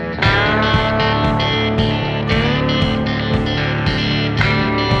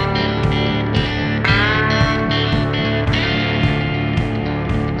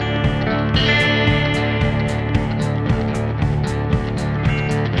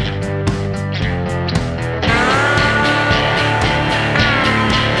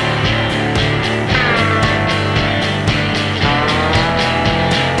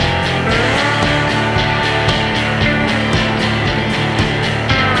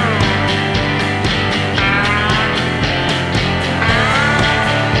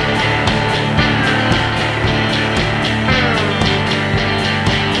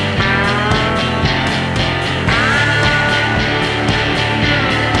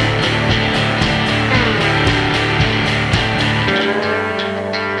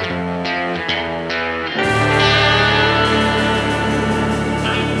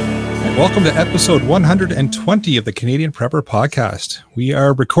Welcome to episode 120 of the Canadian Prepper Podcast. We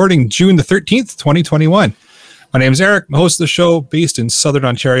are recording June the 13th, 2021. My name is Eric, I'm the host of the show, based in Southern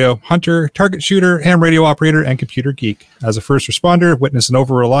Ontario, hunter, target shooter, ham radio operator, and computer geek. As a first responder, I've witnessed an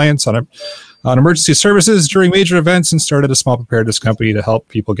over-reliance on emergency services during major events and started a small preparedness company to help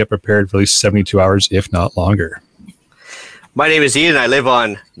people get prepared for at least 72 hours, if not longer. My name is Ian. I live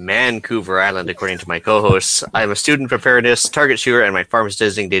on Vancouver Island, according to my co-hosts. I'm a student preparedness, target shooter, and my farm is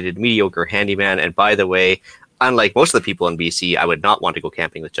designated mediocre handyman. And by the way, unlike most of the people in BC, I would not want to go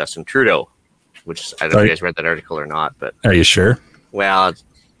camping with Justin Trudeau, which I don't know if you guys read that article or not. But are you sure? Well,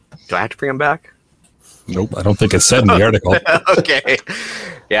 do I have to bring him back? Nope, I don't think it's said in the article. Okay.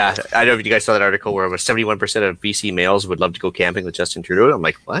 Yeah, I don't know if you guys saw that article where 71% of BC males would love to go camping with Justin Trudeau. I'm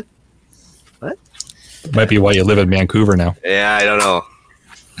like, what? What? Might be why you live in Vancouver now. Yeah, I don't know.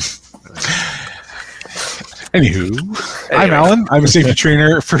 Anyway. I'm Alan. I'm a safety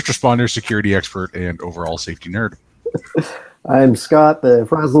trainer, first responder, security expert, and overall safety nerd. I'm Scott, the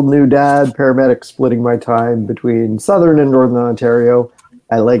frazzled new dad, paramedic, splitting my time between Southern and Northern Ontario.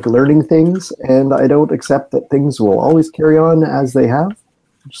 I like learning things, and I don't accept that things will always carry on as they have,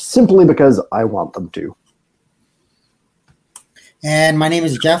 simply because I want them to. And my name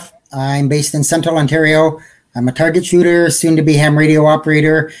is Jeff. I'm based in Central Ontario. I'm a target shooter, soon-to-be ham radio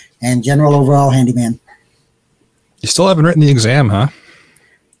operator, and general overall handyman. You still haven't written the exam, huh?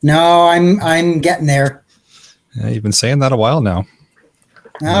 No, I'm getting there. Yeah, you've been saying that a while now.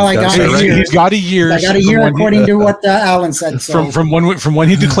 No, I got a year. He's got a year. I got a year, according to what Alan said. So. From when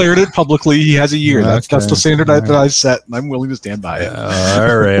he declared it publicly, he has a year. That's the standard that I set, and I'm willing to stand by it.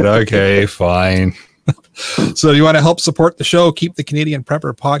 All right. Okay. Fine. So you want to help support the show, keep the Canadian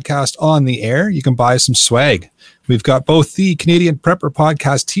Prepper Podcast on the air, you can buy some swag. We've got both the Canadian Prepper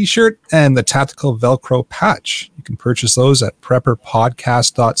Podcast t-shirt and the tactical Velcro patch. You can purchase those at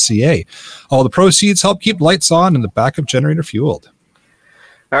prepperpodcast.ca. All the proceeds help keep lights on and the backup generator fueled.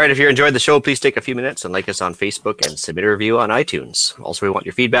 All right, if you enjoyed the show, please take a few minutes and like us on Facebook and submit a review on iTunes. Also, we want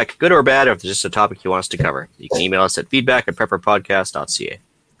your feedback, good or bad, or if there's just a topic you want us to cover. You can email us at feedback@prepperpodcast.ca.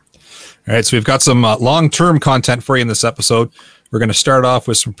 All right, so we've got some long-term content for you in this episode. We're going to start off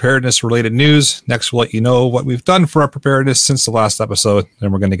with some preparedness-related news. Next, we'll let you know what we've done for our preparedness since the last episode.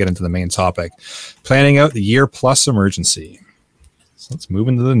 Then we're going to get into the main topic, planning out the year-plus emergency. So let's move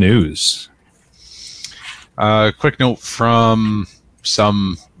into the news. Quick note from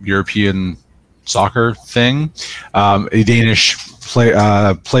some European soccer thing. A Danish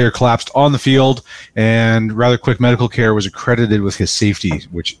player collapsed on the field, and rather quick medical care was accredited with his safety,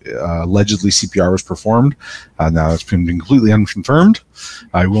 which allegedly CPR was performed. Now it's been completely unconfirmed.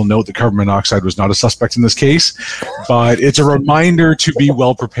 I will note that carbon monoxide was not a suspect in this case, but it's a reminder to be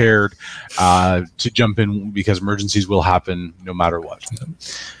well prepared to jump in, because emergencies will happen no matter what.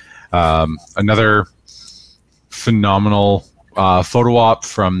 Another phenomenal photo op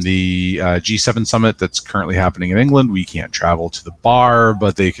from the G7 summit that's currently happening in England. We can't travel to the bar,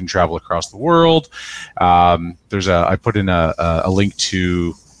 but they can travel across the world. I put in a link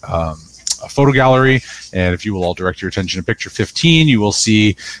to a photo gallery, and if you will all direct your attention to picture 15, you will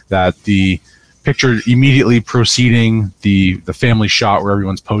see that the picture immediately preceding the family shot where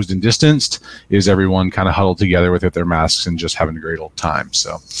everyone's posed and distanced is everyone kind of huddled together without their masks and just having a great old time.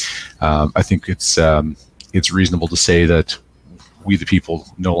 So I think it's reasonable to say that we the people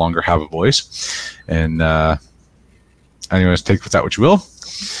no longer have a voice. And anyways, take with that what you will.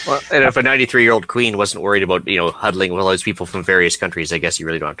 Well, and if a 93-year-old queen wasn't worried about, huddling with all those people from various countries, I guess you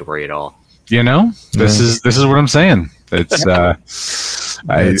really don't have to worry at all. This is what I'm saying. It's I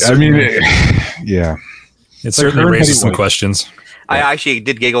mean, yeah. It certainly raises some questions. I actually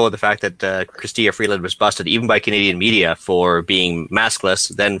did giggle at the fact that Chrystia Freeland was busted, even by Canadian media, for being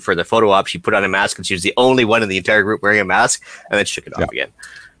maskless. Then for the photo op, she put on a mask, and she was the only one in the entire group wearing a mask, and then she took it off again.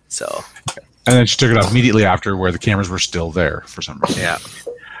 So, and then she took it off immediately after, where the cameras were still there for some reason. Yeah.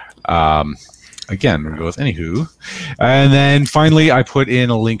 Again, we'll go with anywho. And then finally, I put in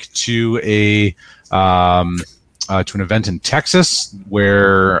a link to an event in Texas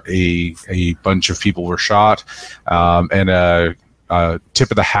where a bunch of people were shot, and a tip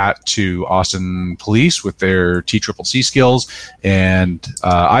of the hat to Austin Police with their TCCC skills and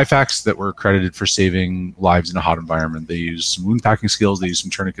IFACs that were credited for saving lives in a hot environment. They used some wound packing skills, they used some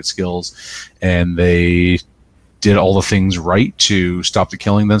tourniquet skills, and they did all the things right to stop the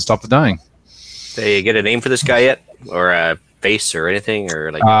killing, then stop the dying. They get a name for this guy yet, or a face or anything,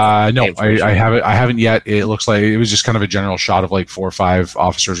 or like? No, I haven't yet. It looks like it was just kind of a general shot of like 4 or 5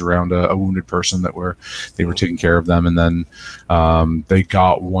 officers around a wounded person that they were taking care of them, and then they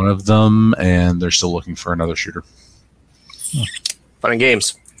got one of them, and they're still looking for another shooter. Fun and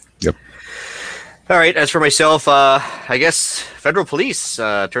games. Yep. All right. As for myself, I guess federal police.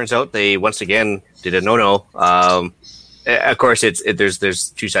 Turns out they once again did a no-no. Of course, there's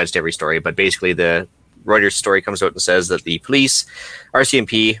two sides to every story, but basically the Reuters story comes out and says that the police,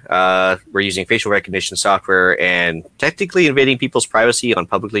 RCMP, were using facial recognition software and technically invading people's privacy on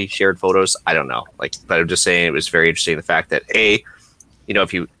publicly shared photos. I don't know, but I'm just saying it was very interesting the fact that if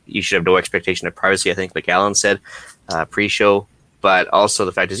you should have no expectation of privacy. I think, like Alan said, pre-show. But also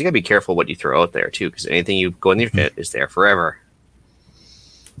the fact is you gotta be careful what you throw out there too, because anything you go in the internet is there forever.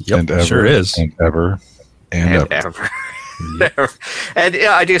 Yep, and ever, sure is. And ever. And ever. And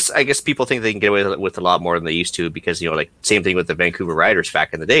yeah, I guess people think they can get away with a lot more than they used to because same thing with the Vancouver rioters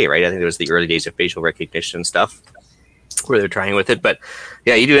back in the day, right? I think there was the early days of facial recognition and stuff where they're trying with it. But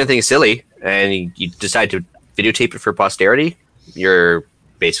yeah, you do anything silly and you decide to videotape it for posterity, you're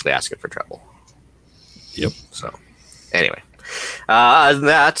basically asking for trouble. Yep. So anyway. Other than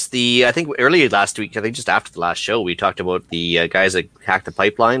that, I think earlier last week, I think just after the last show, we talked about the guys that hacked the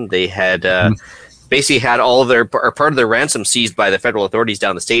pipeline. They had basically had all of their part of their ransom seized by the federal authorities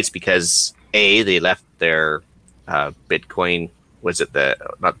down the States because they left their Bitcoin. Was it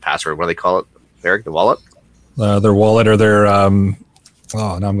not the password? What do they call it, Eric? The wallet? Their wallet or their now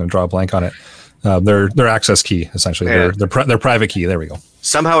I'm going to draw a blank on it. Their access key, essentially. Yeah. Their private key. There we go.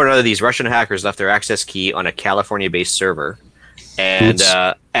 Somehow or another, these Russian hackers left their access key on a California-based server. And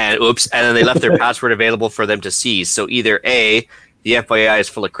then they left their password available for them to seize. So either A, the FBI is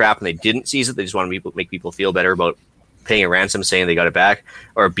full of crap and they didn't seize it, they just want to make people feel better about paying a ransom saying they got it back,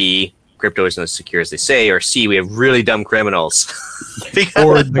 or B, crypto isn't as secure as they say, or C, we have really dumb criminals.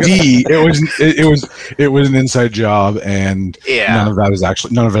 Or D, it was an inside job and none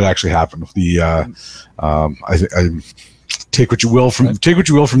of it actually happened. I take what you will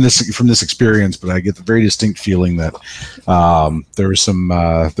from this experience, but I get the very distinct feeling that there was some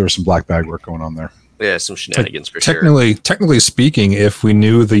black bag work going on there. Yeah, some shenanigans for sure. Technically speaking, if we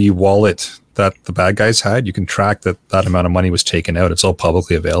knew the wallet that the bad guys had, you can track that amount of money was taken out. It's all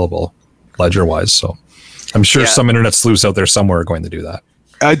publicly available, ledger-wise. So I'm sure some internet sleuths out there somewhere are going to do that.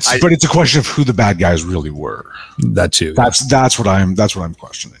 But it's a question of who the bad guys really were. That too. That's what I'm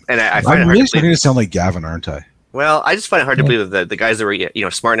questioning. And I'm really starting to sound like Gavin, aren't I? Well, I just find it hard to believe that the guys that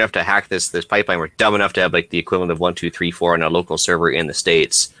were smart enough to hack this pipeline were dumb enough to have the equivalent of 1, 2, 3, 4 on a local server in the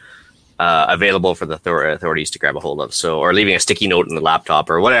States available for the authorities to grab a hold of. So, or leaving a sticky note in the laptop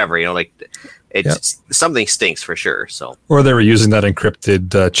or whatever. Something stinks for sure. So, or they were using that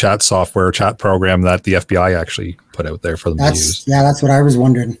encrypted chat program that the FBI actually put out there for them to use. Yeah, that's what I was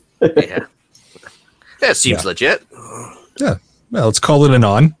wondering. Yeah, that seems legit. Yeah, well, let's call it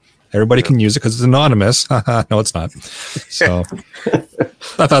Anon. Everybody can use it because it's anonymous. No, it's not. So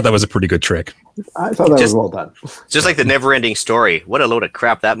I thought that was a pretty good trick. I thought that was well done. Just like the Never-Ending Story. What a load of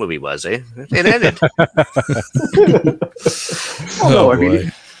crap that movie was, eh? It ended. I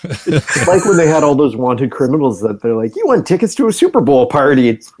mean, it's like when they had all those wanted criminals that they're like, you want tickets to a Super Bowl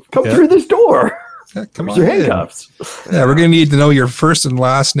party. Come through this door. Yeah, come on your handcuffs. Yeah, we're going to need to know your first and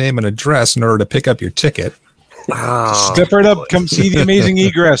last name and address in order to pick up your ticket. Oh, step right up, come see the amazing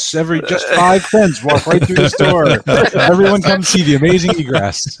egress. Just 5 cents, walk right through the store. Everyone come see the amazing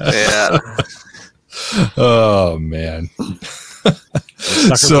egress. Yeah. Oh man.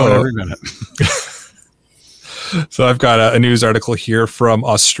 Every minute. So I've got a news article here from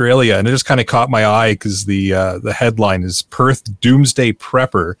Australia, and it just kind of caught my eye because the headline is Perth Doomsday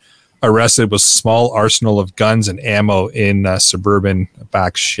Prepper arrested with small arsenal of guns and ammo in suburban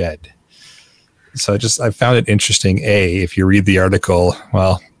back shed. So I found it interesting. If you read the article,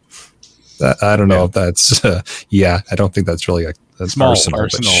 well, I don't know if that's, I don't think that's really a small arsenal.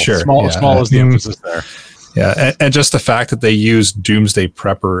 But sure. Small is the emphasis there. Yeah. And just the fact that they use Doomsday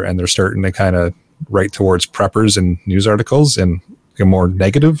Prepper and they're starting to kind of write towards preppers in news articles in a more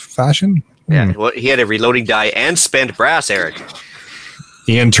negative fashion. Yeah. Well, he had a reloading die and spent brass, Eric.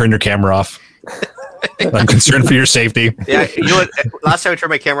 Ian, turn your camera off. I'm concerned for your safety. Yeah, you know what? Last time I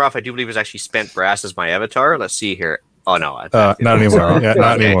turned my camera off, I do believe it was actually spent brass as my avatar. Let's see here. Oh no, not anymore. Yeah,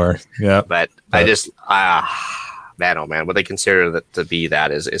 not anymore. Yeah, but I just man, oh man, what they consider that to be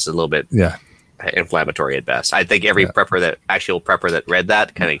that is a little bit inflammatory at best. I think every actual prepper that read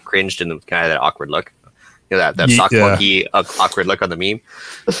that kind of cringed and kind of that awkward look. You know, that sock monkey awkward look on the meme.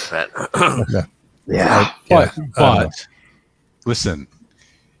 But but listen.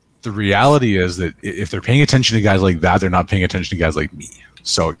 The reality is that if they're paying attention to guys like that, they're not paying attention to guys like me.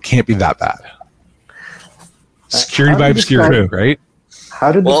 So it can't be that bad. Security by obscurity, right?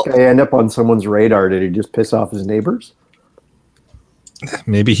 How did this guy end up on someone's radar? Did he just piss off his neighbors?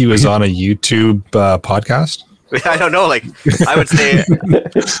 Maybe he was on a YouTube podcast. I don't know. Like, I would say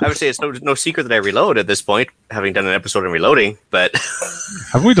it's no secret that I reload at this point, having done an episode on reloading. But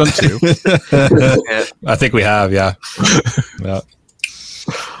Have we done 2? I think we have, yeah. Yeah.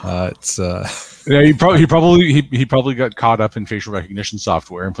 It's Yeah, he probably got caught up in facial recognition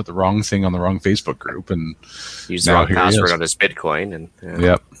software and put the wrong thing on the wrong Facebook group and used the wrong password on his Bitcoin. And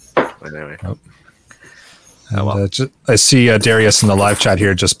yep. Anyway. Yep. I see Darius in the live chat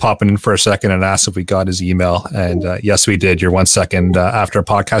here just popping in for a second and asked if we got his email. And yes, we did. You're 1 second after a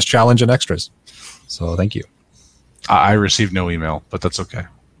podcast challenge and extras. So thank you. I received no email, but that's okay.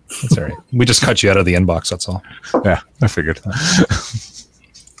 That's all right. We just cut you out of the inbox. That's all. Yeah, I figured.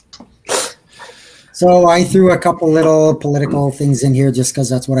 So I threw a couple little political things in here just because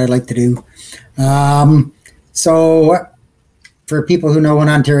that's what I like to do. So for people who know, in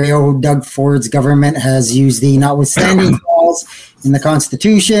Ontario, Doug Ford's government has used the notwithstanding clause in the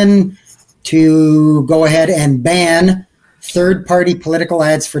Constitution to go ahead and ban third-party political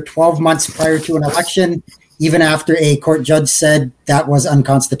ads for 12 months prior to an election, even after a court judge said that was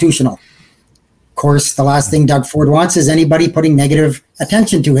unconstitutional. Of course, the last thing Doug Ford wants is anybody putting negative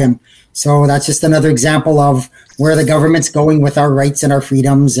attention to him. So that's just another example of where the government's going with our rights and our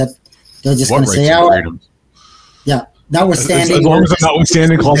freedoms, that they're just going to say, yeah, notwithstanding. As long as the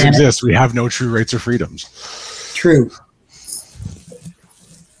notwithstanding clause exists, we have no true rights or freedoms. True.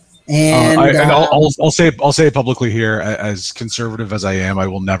 And I'll say it publicly here. As conservative as I am, I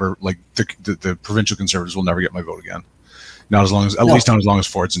will never, like, the provincial Conservatives will never get my vote again. Not as long as, at least not as long as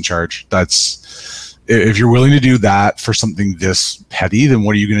Ford's in charge. That's, if you're willing to do that for something this petty, then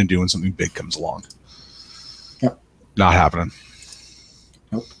what are you going to do when something big comes along? Yep. Not happening.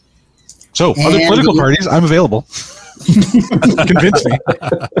 Nope. So other political parties, I'm available. Convince me.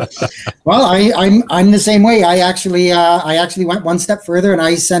 Well, I'm the same way. I actually went one step further, and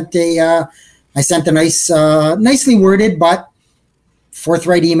I sent a nice, nicely worded but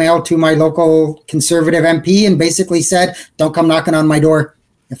forthright email to my local Conservative MP, and basically said, "Don't come knocking on my door.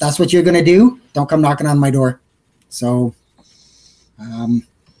 If that's what you're going to do, don't come knocking on my door." So,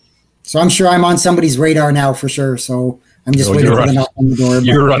 so I'm sure I'm on somebody's radar now for sure. So I'm just waiting for the knock on the door.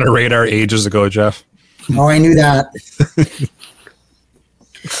 You were on a radar ages ago, Jeff. Oh, I knew that.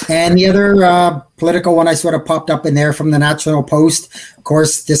 And the other political one I sort of popped up in there from the National Post, of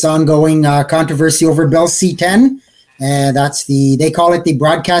course, this ongoing controversy over Bill C-10. And that's they call it the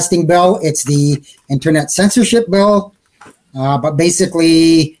broadcasting bill. It's the internet censorship bill. But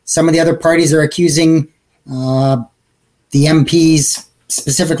basically, some of the other parties are accusing the MPs,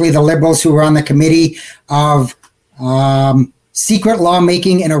 specifically the Liberals who were on the committee, of secret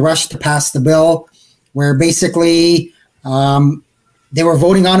lawmaking in a rush to pass the bill, where basically they were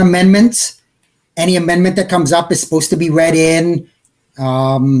voting on amendments. Any amendment that comes up is supposed to be read in.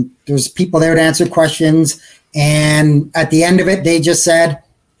 There's people there to answer questions. And at the end of it, they just said,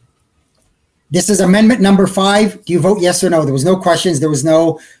 "This is amendment number 5. Do you vote yes or no?" There was no questions. There was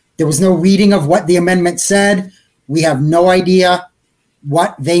no reading of what the amendment said. We have no idea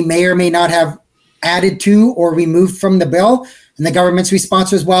what they may or may not have added to or removed from the bill. And the government's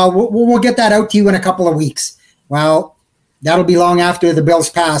response was, well, we'll get that out to you in a couple of weeks. Well, that'll be long after the bill's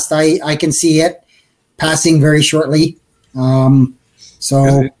passed. I can see it passing very shortly.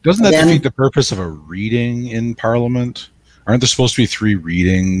 So doesn't that defeat the purpose of a reading in Parliament? Aren't there supposed to be 3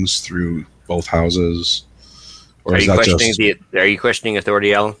 readings through both houses? Or are you questioning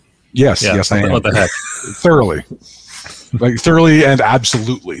authority, Alan? Yes, I am. What the heck? Thoroughly. Like thoroughly and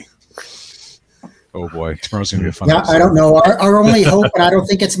absolutely. Oh boy, tomorrow's gonna be a fun episode. I don't know. Our only hope, and I don't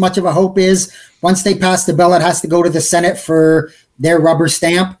think it's much of a hope, is once they pass the bill, it has to go to the Senate for their rubber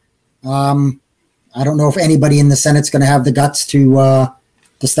stamp. I don't know if anybody in the Senate's going to have the guts to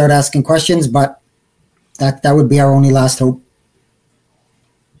start asking questions, but that would be our only last hope.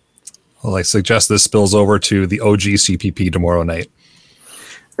 Well, I suggest this spills over to the OG CPP tomorrow night.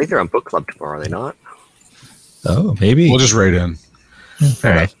 I think they're on book club tomorrow, are they not? Oh, maybe. We'll just write in.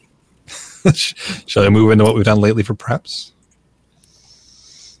 All right. Shall I move into what we've done lately for preps?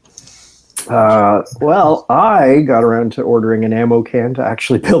 Well, I got around to ordering an ammo can to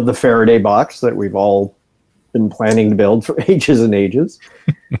actually build the Faraday box that we've all been planning to build for ages and ages.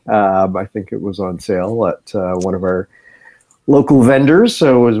 I think it was on sale at one of our local vendors,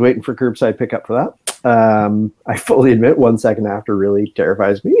 so I was waiting for curbside pickup for that. I fully admit 1 second after really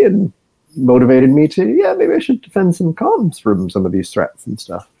terrifies me and motivated me to, maybe I should defend some comms from some of these threats and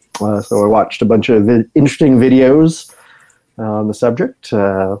stuff. So I watched a bunch of interesting videos on the subject,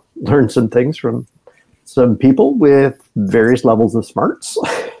 learned some things from some people with various levels of smarts,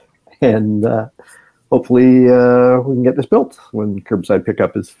 and hopefully we can get this built when curbside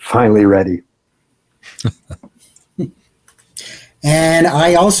pickup is finally ready. And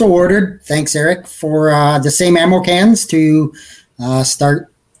I also ordered, thanks Eric, for the same ammo cans to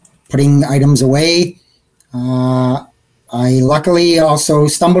start putting items away. I luckily also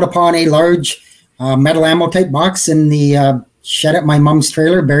stumbled upon a large metal ammo type box in the shed at my mom's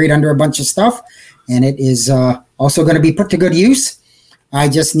trailer, buried under a bunch of stuff, and it is also going to be put to good use. I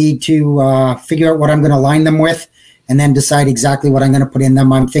just need to figure out what I'm going to line them with, and then decide exactly what I'm going to put in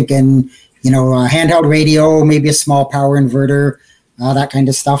them. I'm thinking, a handheld radio, maybe a small power inverter, that kind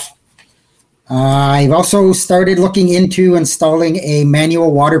of stuff. I've also started looking into installing a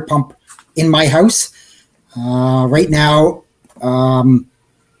manual water pump in my house. Right now, I'm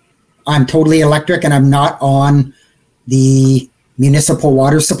totally electric and I'm not on the municipal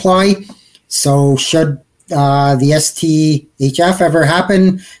water supply. So should the STHF ever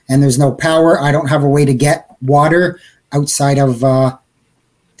happen and there's no power, I don't have a way to get water outside of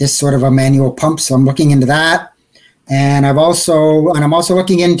this sort of a manual pump. So I'm looking into that. And I'm also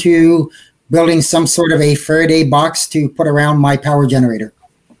looking into building some sort of a Faraday box to put around my power generator.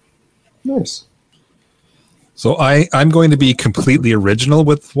 Nice. So I'm going to be completely original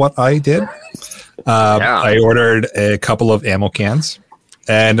with what I did. I ordered a couple of ammo cans,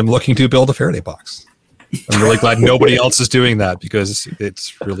 and I'm looking to build a Faraday box. I'm really glad nobody else is doing that because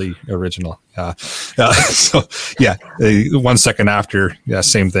it's really original. So, 1 second after,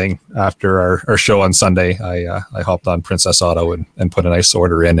 same thing. After our show on Sunday, I hopped on Princess Auto and put a nice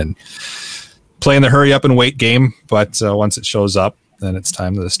order in and playing the hurry up and wait game. But once it shows up, then it's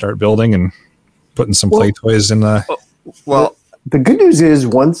time to start building and putting some play toys in. Well, the good news is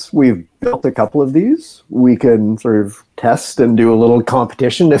once we've built a couple of these, we can sort of test and do a little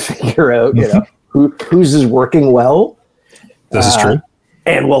competition to figure out, whose is working well. This is true.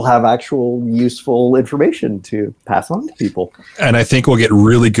 And we'll have actual useful information to pass on to people. And I think we'll get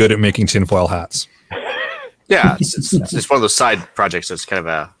really good at making tinfoil hats. Yeah, it's one of those side projects that's kind of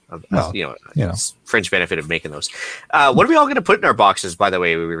a fringe benefit of making those. What are we all going to put in our boxes, by the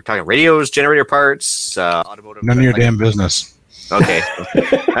way? We were talking radios, generator parts, automotive. None of your damn business. Okay.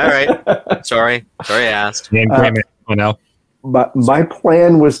 All right. Sorry I asked. Now. But my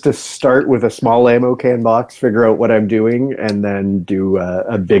plan was to start with a small ammo can box, figure out what I'm doing, and then do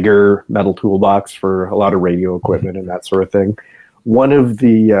a bigger metal toolbox for a lot of radio equipment and that sort of thing. One of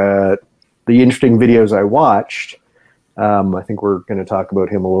the interesting videos I watched, I think we're going to talk about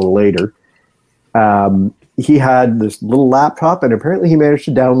him a little later. He had this little laptop, and apparently he managed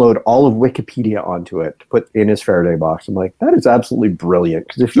to download all of Wikipedia onto it to put in his Faraday box. I'm like, that is absolutely brilliant.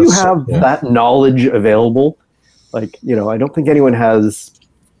 Because if you have that knowledge available, I don't think anyone has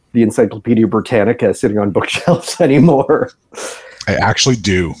the Encyclopedia Britannica sitting on bookshelves anymore. I actually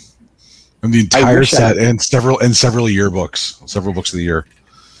do. And the entire set and several yearbooks, several books of the year.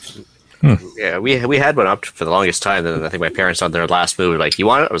 Yeah, we had one up for the longest time. Then I think my parents on their last move were like, "You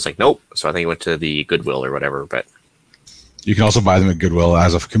want it?" I was like, "Nope." So I think it went to the Goodwill or whatever. But you can also buy them at Goodwill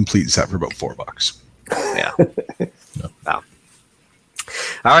as a complete set for about $4. Yeah. Wow.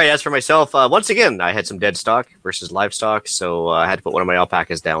 All right. As for myself, once again, I had some dead stock versus livestock, so I had to put one of my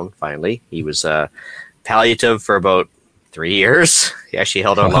alpacas down. Finally, he was palliative for about 3 years. He actually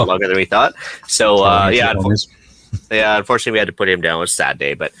held on a lot longer than we thought. So unfortunately, we had to put him down. It was a sad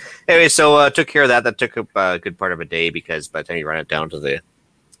day, but anyway, so took care of that. That took a good part of a day because by the time you run it down to the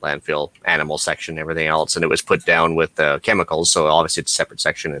landfill animal section, everything else, and it was put down with chemicals. So obviously it's a separate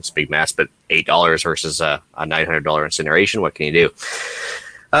section. It's a big mess, but $8 versus a $900 incineration. What can you do?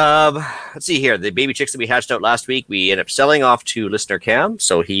 Let's see here. The baby chicks that we hatched out last week, we ended up selling off to listener Cam.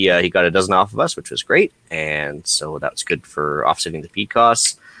 So he got a dozen off of us, which was great, and so that was good for offsetting the feed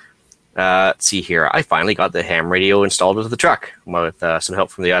costs. Let's see here. I finally got the ham radio installed into the truck with some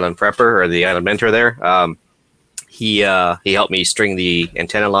help from the Island Prepper or the Island Mentor there. He helped me string the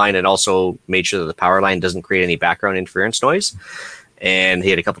antenna line and also made sure that the power line doesn't create any background interference noise. And he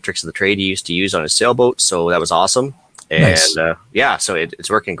had a couple tricks of the trade he used to use on his sailboat, so that was awesome. And nice. So it's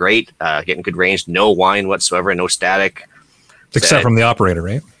working great. Getting good range, no whine whatsoever, no static. Except from the operator,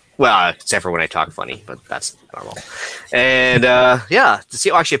 right? Well, except for when I talk funny, but that's normal. And actually,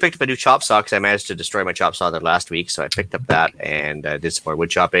 I picked up a new chop saw because I managed to destroy my chop saw there last week. So I picked up that and did some more wood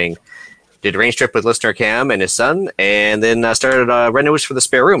chopping. Did a range trip with listener Cam and his son, and then started renovations for the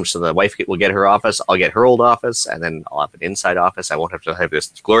spare room. So the wife will get her office, I'll get her old office, and then I'll have an inside office. I won't have to have this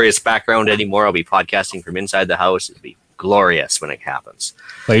glorious background anymore. I'll be podcasting from inside the house. It'll be glorious when it happens.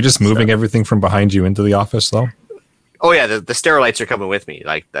 Are you just moving everything from behind you into the office, though? Oh yeah, the Sterilites are coming with me.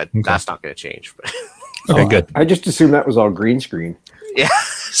 Like that. Okay. That's not going to change. Okay, good. I just assumed that was all green screen. Yeah.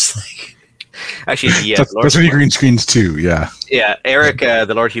 Actually, that's what green screens too. Yeah. Yeah, Eric,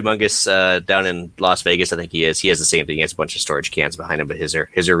 the Lord Humongous down in Las Vegas, I think he is. He has the same thing. He has a bunch of storage cans behind him, but his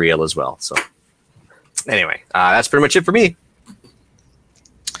are real as well. So anyway, that's pretty much it for me.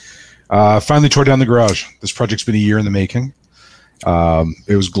 Finally tore down the garage. This project's been a year in the making.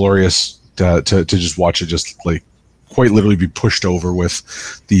 It was glorious to just watch it just like quite literally be pushed over with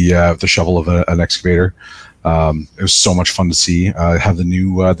the shovel of an excavator. It was so much fun to see. Have the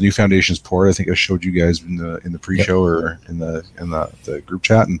new foundations poured. I think I showed you guys in the pre-show or in the group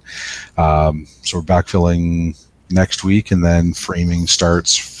chat, and so we're backfilling next week, and then framing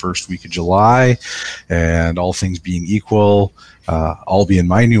starts first week of July. And all things being equal, I'll be in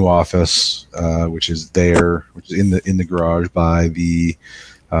my new office, which is in the garage by the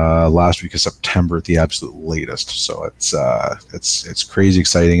last week of September at the absolute latest. So it's crazy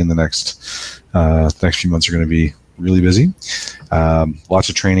exciting, and the next few months are going to be really busy. Lots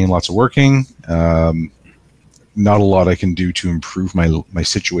of training, lots of working. Not a lot I can do to improve my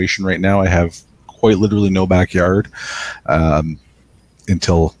situation right now. I have quite literally no backyard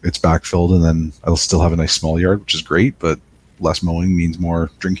until it's backfilled, and then I'll still have a nice small yard, which is great, but less mowing means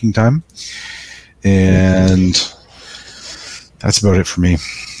more drinking time. And that's about it for me.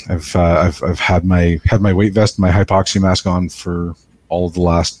 I've had my weight vest and my hypoxia mask on for all of the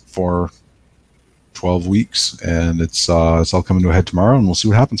last 12 weeks, and it's all coming to a head tomorrow, and we'll see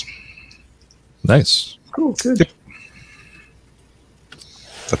what happens. Nice. Cool. Good. Yep.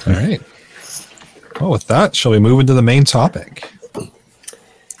 All right. Well, with that, shall we move into the main topic?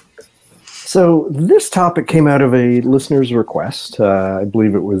 So this topic came out of a listener's request. I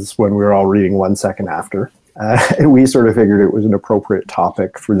believe it was when we were all reading 1 second after. And we sort of figured it was an appropriate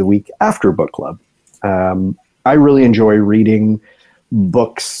topic for the week after book club. I really enjoy reading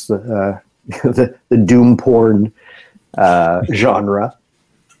books, the doom porn genre,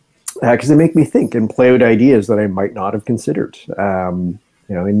 because they make me think and play out ideas that I might not have considered. In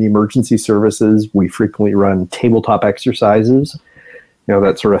the emergency services, we frequently run tabletop exercises.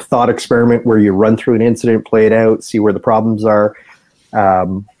 That sort of thought experiment where you run through an incident, play it out, see where the problems are.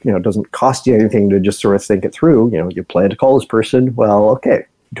 It doesn't cost you anything to just sort of think it through. You plan to call this person. Well, okay,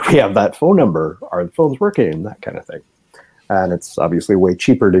 do we have that phone number? Are the phones working? That kind of thing. And it's obviously way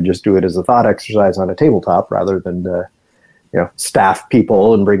cheaper to just do it as a thought exercise on a tabletop rather than staff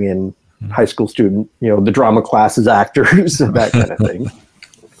people and bring in high school student, the drama classes actors, that kind of thing.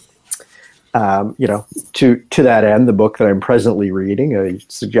 To that end, the book that I'm presently reading, a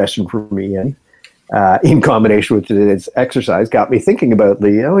suggestion from Ian, in combination with today's exercise, got me thinking about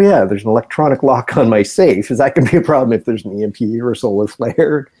there's an electronic lock on my safe. Is that going to be a problem if there's an EMP or a solar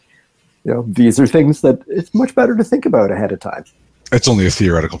flare? These are things that it's much better to think about ahead of time. It's only a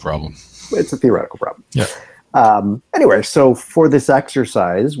theoretical problem. It's a theoretical problem. Yeah. Anyway, so for this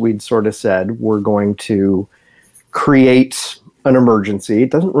exercise, we'd sort of said we're going to create an emergency.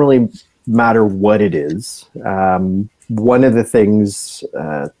 It doesn't really matter what it is. One of the things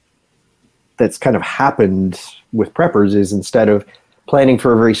that's kind of happened with preppers is instead of planning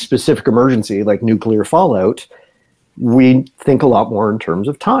for a very specific emergency like nuclear fallout, we think a lot more in terms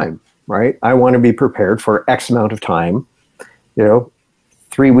of time, right? I want to be prepared for X amount of time,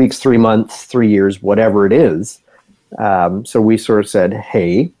 3 weeks, 3 months, 3 years, whatever it is. So we sort of said,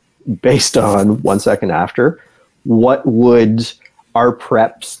 hey, based on 1 second after, what would our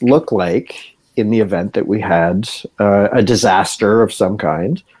preps look like in the event that we had a disaster of some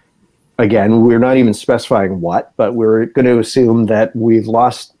kind? Again, we're not even specifying what, but we're going to assume that we've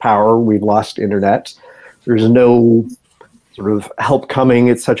lost power, we've lost internet, there's no sort of help coming,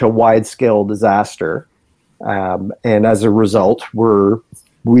 it's such a wide-scale disaster. And as a result, we're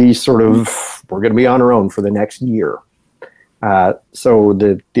going to be on our own for the next year. So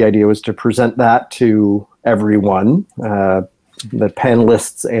the idea was to present that to everyone, the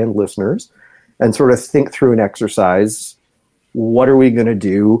panelists and listeners, and sort of think through an exercise. What are we going to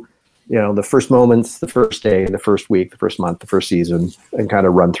do? The first moments, the first day, the first week, the first month, the first season, and kind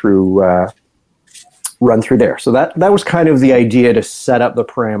of run through there. So that was kind of the idea, to set up the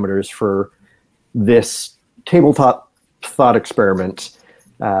parameters for this tabletop thought experiment,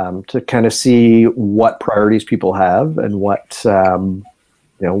 to kind of see what priorities people have and what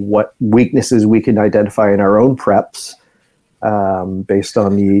weaknesses we can identify in our own preps, based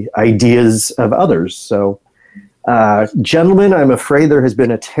on the ideas of others. So, gentlemen, I'm afraid there has been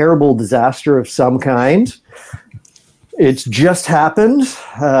a terrible disaster of some kind. It's just happened.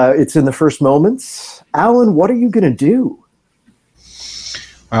 It's in the first moments. Alan, what are you going to do?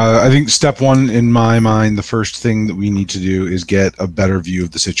 I think step one, in my mind, the first thing that we need to do is get a better view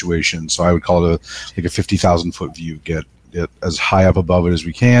of the situation. So I would call it a 50,000 foot view. Get it as high up above it as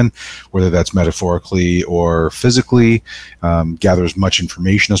we can, whether that's metaphorically or physically. Gather as much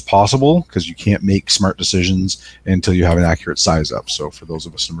information as possible, because you can't make smart decisions until you have an accurate size up. So for those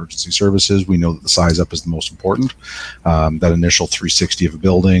of us in emergency services, we know that the size up is the most important. That initial 360 of a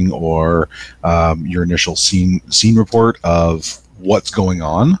building, or your initial scene report of what's going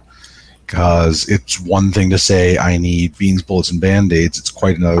on. Because it's one thing to say, I need beans, bullets, and Band-Aids. It's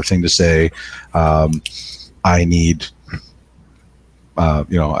quite another thing to say, I need, I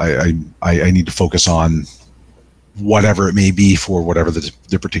need to focus on whatever it may be for whatever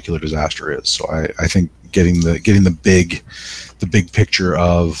the particular disaster is. So I think getting the big picture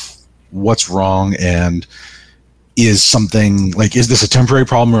of what's wrong, and is something like, is this a temporary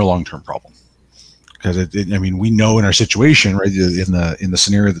problem or a long-term problem? Because we know in our situation, right, in the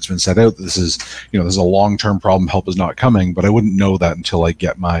scenario that's been set out, this is a long-term problem. Help is not coming, but I wouldn't know that until I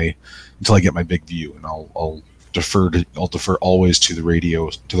get my big view, and I'll defer always to the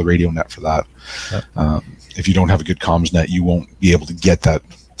radio net for that. Yep. If you don't have a good comms net, you won't be able to get that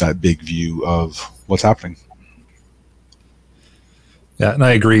big view of what's happening. Yeah, and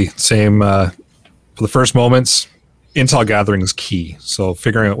I agree. Same for the first moments. Intel gathering is key. So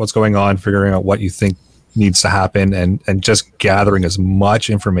figuring out what's going on, figuring out what you think needs to happen, and just gathering as much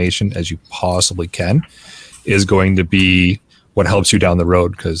information as you possibly can is going to be what helps you down the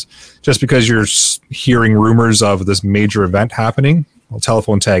road. Because just because you're hearing rumors of this major event happening, well,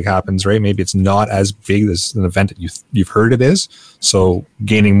 telephone tag happens, right? Maybe it's not as big as an event that you've heard it is. So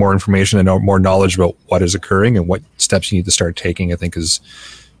gaining more information and more knowledge about what is occurring and what steps you need to start taking, I think, is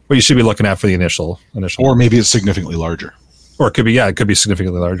what you should be looking at for the initial. Or maybe it's significantly larger. Or it could be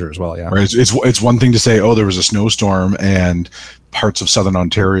significantly larger as well. Yeah. Right. It's one thing to say, oh, there was a snowstorm and parts of southern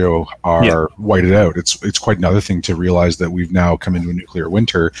Ontario are whited out. It's quite another thing to realize that we've now come into a nuclear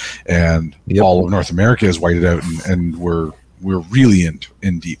winter, and all of North America is whited out, and we're really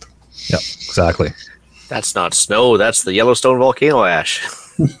in deep. Yep, exactly. That's not snow. That's the Yellowstone volcano ash.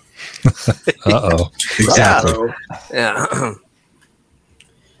 Uh-oh. Exactly. Yeah.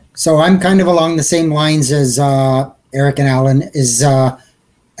 So I'm kind of along the same lines as Eric and Alan, is an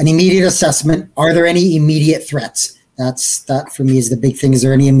immediate assessment. Are there any immediate threats? That for me is the big thing. Is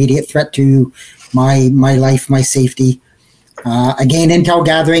there any immediate threat to my life, my safety? Again, intel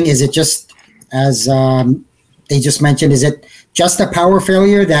gathering, is it just, as they just mentioned, is it just a power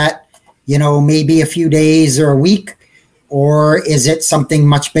failure that, maybe a few days or a week? Or is it something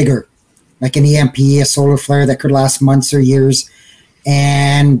much bigger, like an EMP, a solar flare that could last months or years?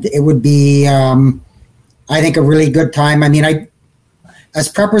 And it would be, I think, a really good time.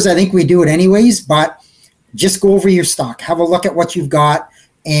 As preppers, I think we do it anyways, but just go over your stock, have a look at what you've got,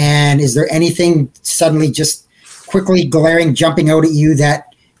 and is there anything suddenly just quickly glaring, jumping out at you that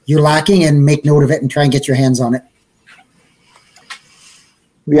you're lacking, and make note of it and try and get your hands on it.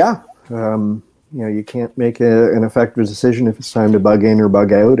 Yeah. You can't make an effective decision if it's time to bug in or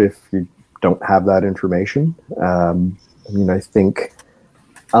bug out if you don't have that information. I think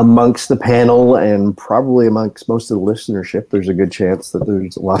amongst the panel, and probably amongst most of the listenership, there's a good chance that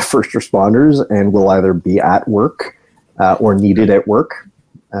there's a lot of first responders and will either be at work or needed at work.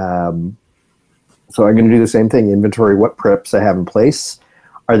 So I'm going to do the same thing. Inventory what preps I have in place.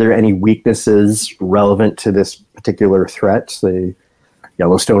 Are there any weaknesses relevant to this particular threat, the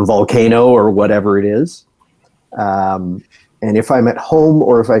Yellowstone volcano or whatever it is? And if I'm at home,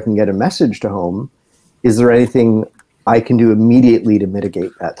 or if I can get a message to home, is there anything I can do immediately to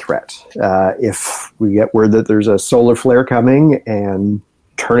mitigate that threat? If we get word that there's a solar flare coming, and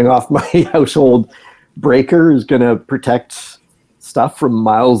turning off my household breaker is going to protect stuff from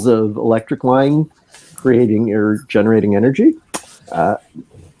miles of electric line creating or generating energy,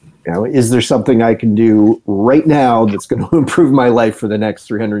 is there something I can do right now that's going to improve my life for the next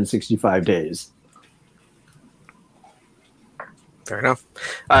 365 days? Fair enough.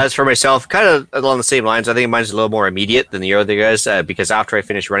 As for myself, kind of along the same lines, I think mine's a little more immediate than the other guys, because after I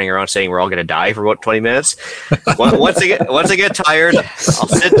finish running around saying we're all going to die for about 20 minutes, once I get tired, I'll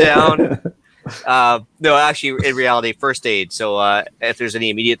sit down. No, actually, in reality, first aid. So if there's any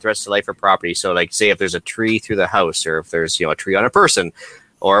immediate threats to life or property, so like say if there's a tree through the house, or if there's a tree on a person,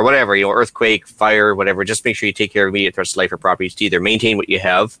 or whatever, earthquake, fire, whatever, just make sure you take care of immediate threats to life or property to either maintain what you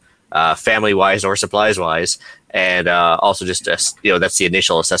have, family-wise or supplies-wise, and also just that's the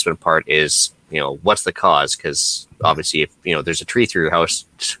initial assessment part is what's the cause, because obviously if there's a tree through your house,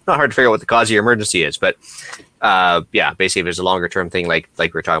 it's not hard to figure out what the cause of your emergency is, but basically if there's a longer term thing like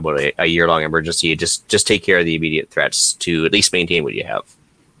we're talking about a year-long emergency, just take care of the immediate threats to at least maintain what you have.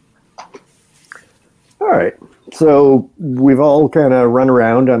 All right. So we've all kind of run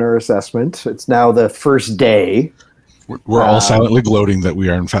around on our assessment. It's now the first day. We're all silently gloating that we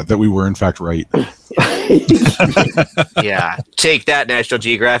were in fact right. Yeah, take that, National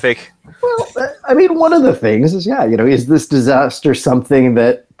Geographic. Well, I mean, one of the things is, is this disaster something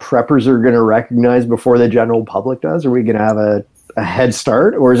that preppers are going to recognize before the general public does? Are we going to have a head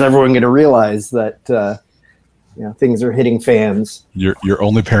start, or is everyone going to realize that things are hitting fans? You're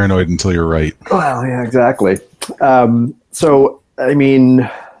only paranoid until you're right. Well, yeah, exactly. So, I mean,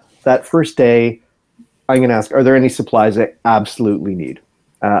 that first day, I'm going to ask, are there any supplies I absolutely need?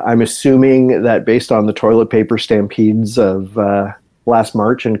 I'm assuming that based on the toilet paper stampedes of last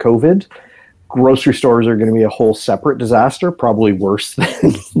March and COVID, grocery stores are going to be a whole separate disaster, probably worse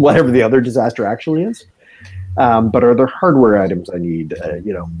than whatever the other disaster actually is. But are there hardware items I need?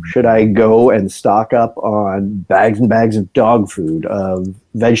 Should I go and stock up on bags and bags of dog food, of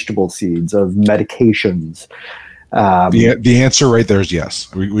vegetable seeds, of medications? The answer right there is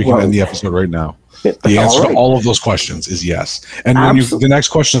yes. We can end the episode right now. The answer to all of those questions is yes. And the next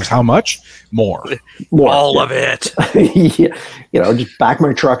question is how much? More. All of it. Just back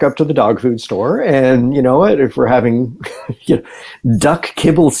my truck up to the dog food store, and you know what? If we're having duck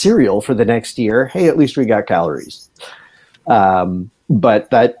kibble cereal for the next year, hey, at least we got calories. But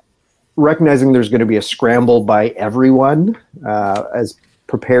that recognizing there's going to be a scramble by everyone, as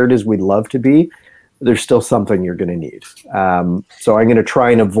prepared as we'd love to be, there's still something you're going to need. So I'm going to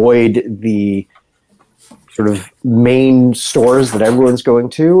try and avoid the sort of main stores that everyone's going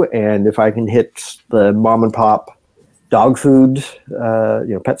to, and if I can hit the mom and pop dog food,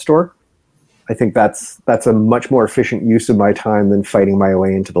 pet store, I think that's a much more efficient use of my time than fighting my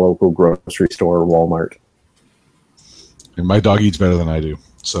way into the local grocery store or Walmart. And my dog eats better than I do,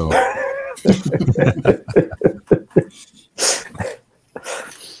 so.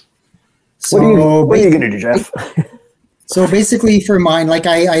 What are you going to do, Jeff? So basically for mine, like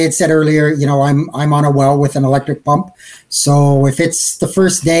I had said earlier, I'm on a well with an electric pump. So if it's the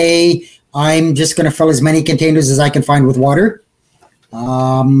first day, I'm just going to fill as many containers as I can find with water.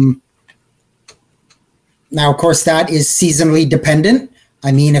 Now, of course, that is seasonally dependent.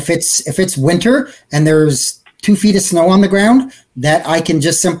 I mean, if it's winter and there's 2 feet of snow on the ground, that I can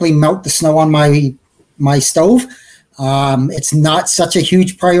just simply melt the snow on my stove. It's not such a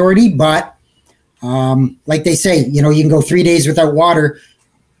huge priority, but like they say, you can go 3 days without water,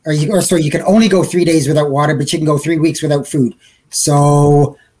 you can only go 3 days without water, but you can go 3 weeks without food.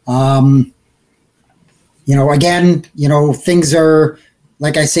 So, again, things are,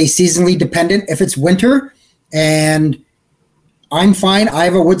 like I say, seasonally dependent. If it's winter and I'm fine, I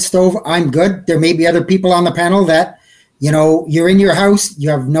have a wood stove, I'm good. There may be other people on the panel that, you're in your house, you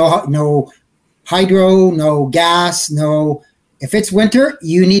have no hydro, no gas, no. If it's winter,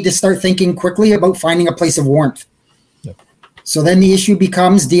 you need to start thinking quickly about finding a place of warmth. Yep. So then the issue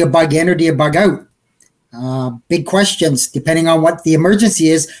becomes, do you bug in or do you bug out? Big questions, depending on what the emergency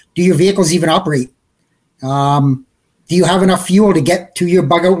is. Do your vehicles even operate? Do you have enough fuel to get to your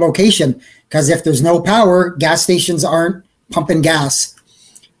bug out location? Because if there's no power, gas stations aren't pumping gas.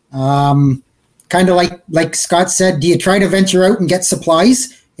 Kind of like Scott said, do you try to venture out and get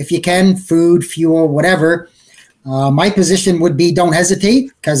supplies? If you can, food, fuel, whatever. My position would be don't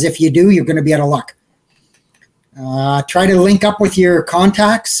hesitate, because if you do, you're going to be out of luck. Try to link up with your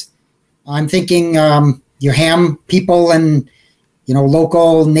contacts. I'm thinking your ham people and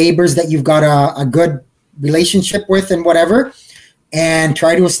local neighbors that you've got a good relationship with and whatever, and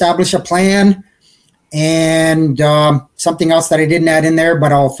try to establish a plan. And something else that I didn't add in there,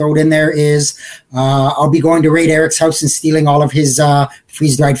 but I'll throw it in there, is I'll be going to raid Eric's house and stealing all of his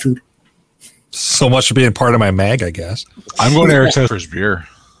freeze-dried food. So much for being part of my mag, I guess. I'm going to Eric's house for his beer.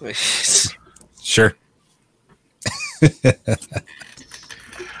 Sure.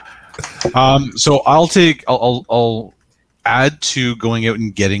 So I'll add to going out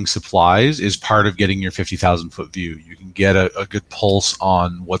and getting supplies is part of getting your 50,000 foot view. You can get a good pulse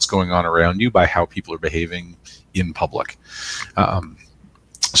on what's going on around you by how people are behaving in public.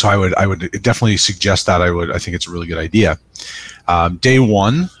 So I would definitely suggest that. I think it's a really good idea. Day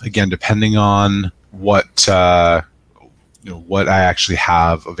one, again, depending on what I actually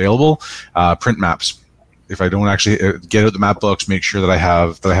have available, print maps. If I don't actually get out the map books, make sure that I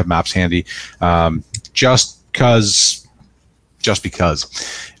have maps handy. Just because.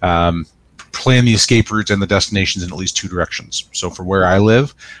 Plan the escape routes and the destinations in at least 2 directions. So for where I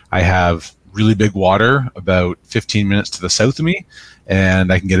live, I have really big water about 15 minutes to the south of me,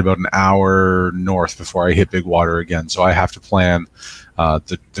 and I can get about an hour north before I hit big water again. So I have to plan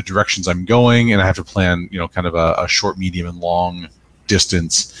the directions I'm going, and I have to plan, kind of a short, medium, and long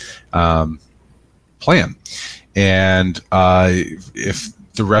distance plan. And if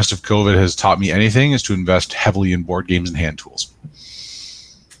the rest of COVID has taught me anything, is to invest heavily in board games and hand tools.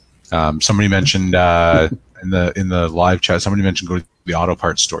 Somebody mentioned in the live chat, somebody mentioned go to the auto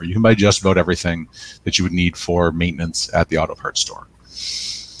parts store. You can buy just about everything that you would need for maintenance at the auto parts store.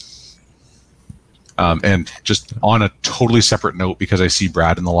 And just on a totally separate note, because I see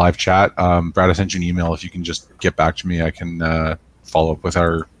Brad in the live chat, Brad, I sent you an email. If you can just get back to me, I can follow up with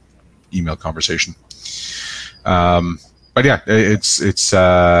our email conversation. But yeah, it's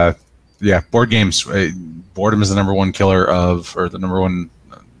board games. Boredom is the number one killer or the number one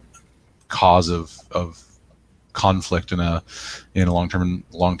cause of conflict in a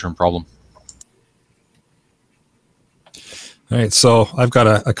long-term problem. All right, so I've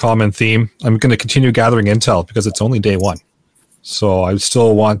got a common theme. I'm going to continue gathering intel because it's only day one. So I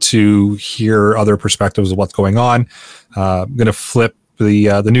still want to hear other perspectives of what's going on. I'm going to flip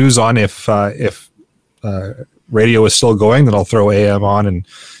the news on if radio is still going. Then I'll throw AM on and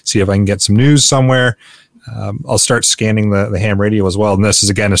see if I can get some news somewhere. I'll start scanning the ham radio as well. And this is,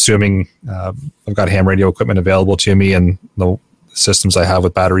 again, assuming I've got ham radio equipment available to me and the systems I have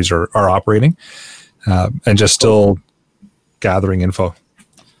with batteries are operating. And just still gathering info.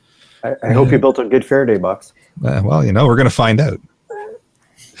 I hope you built a good Faraday box. Well, we're going to find out.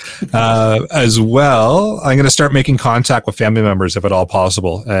 As well, I'm going to start making contact with family members if at all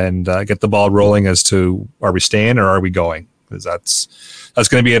possible and get the ball rolling as to, are we staying or are we going? Because that's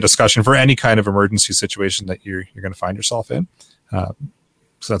going to be a discussion for any kind of emergency situation that you're going to find yourself in. So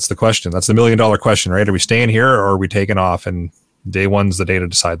that's the question. That's the $1 million question, right? Are we staying here or are we taking off? And day one's the day to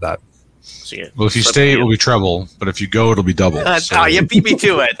decide that. Well, if you stay, it will be treble, but if you go, it'll be double. Oh, you beat me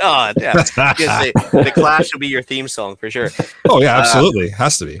to it. Oh, yeah. The Clash will be your theme song for sure. Oh, yeah, absolutely.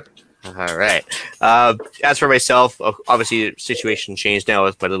 Has to be. All right. As for myself, obviously, the situation changed now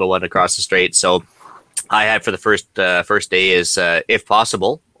with my little one across the strait. So I had for the first day is, if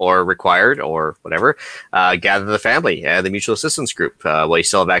possible or required or whatever, gather the family, the mutual assistance group. Well, you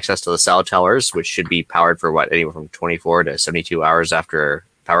still have access to the cell towers, which should be powered for anywhere from 24 to 72 hours after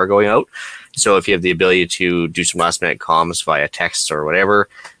power going out. So if you have the ability to do some last minute comms via text or whatever,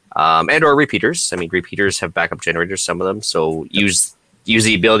 and or repeaters. I mean, repeaters have backup generators, some of them. So use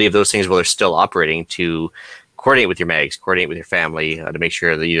the ability of those things while they're still operating to coordinate with your mags, coordinate with your family to make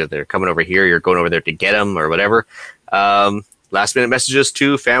sure that either they're coming over here, you're going over there to get them or whatever. Last minute messages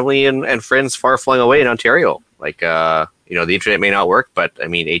to family and friends far flung away in Ontario. Like, the internet may not work, but I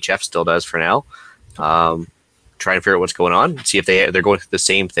mean, HF still does for now. Try and figure out what's going on. See if they're going through the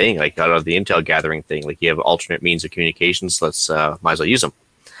same thing, like out of the intel gathering thing. Like you have alternate means of communications. Let's might as well use them.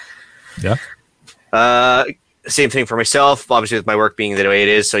 Yeah. Same thing for myself. Obviously, with my work being the way it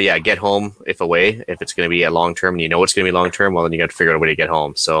is. So yeah, get home if away. If it's going to be a long term, and it's going to be long term, well then you got to figure out a way to get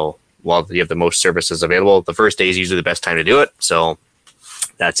home. So while you have the most services available, the first day is usually the best time to do it. So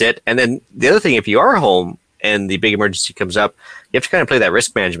that's it. And then the other thing, if you are home and the big emergency comes up, you have to kind of play that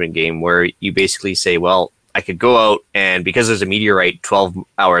risk management game where you basically say, well, I could go out and because there's a meteorite 12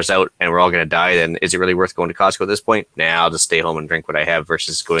 hours out and we're all going to die, then is it really worth going to Costco at this point? Nah, I'll just stay home and drink what I have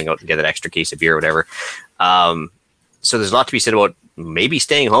versus going out and get that extra case of beer or whatever. So there's a lot to be said about maybe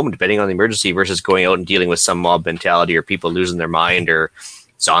staying home depending on the emergency versus going out and dealing with some mob mentality or people losing their mind or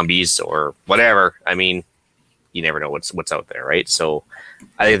zombies or whatever. I mean, you never know what's out there, right? So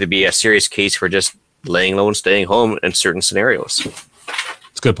I think there'd be a serious case for just laying low and staying home in certain scenarios.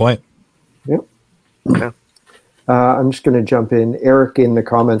 That's a good point. Yep. Yeah. I'm just going to jump in. Eric in the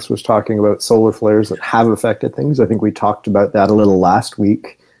comments was talking about solar flares that have affected things. I think we talked about that a little last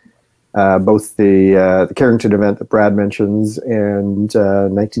week. Both the Carrington event that Brad mentions and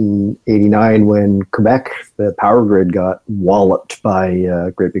 1989 when Quebec, the power grid got walloped by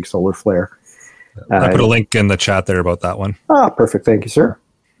a great big solar flare. I put a link in the chat there about that one. Perfect. Thank you, sir.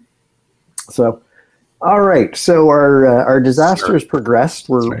 So, all right. So our disaster has progressed.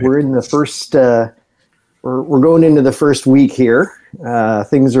 We're in the first... We're going into the first week here.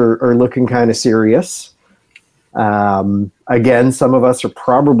 Things are looking kind of serious. Again, some of us are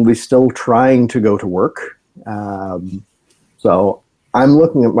probably still trying to go to work. So I'm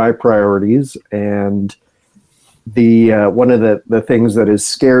looking at my priorities, and the one of the things that has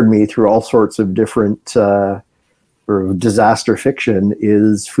scared me through all sorts of different sort of disaster fiction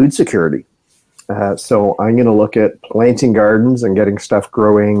is food security. So I'm going to look at planting gardens and getting stuff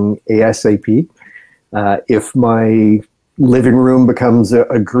growing ASAP. If my living room becomes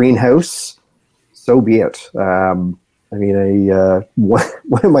a greenhouse, so be it. One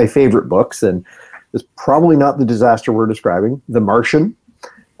of my favorite books, and it's probably not the disaster we're describing, The Martian.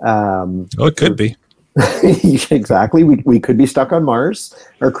 It could be. Exactly. We could be stuck on Mars.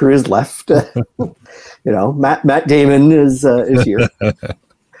 Our crew is left. Matt Damon is here.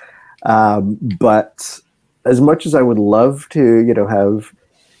 But as much as I would love to, have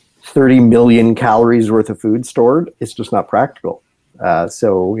 30 million calories worth of food stored, it's just not practical.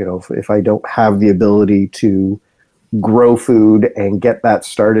 So, if I don't have the ability to grow food and get that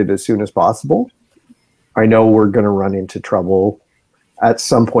started as soon as possible, I know we're going to run into trouble at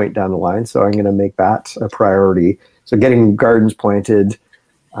some point down the line. So I'm going to make that a priority. So getting gardens planted,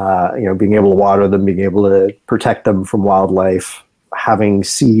 being able to water them, being able to protect them from wildlife, having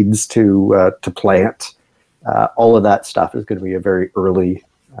seeds to plant, all of that stuff is going to be a very early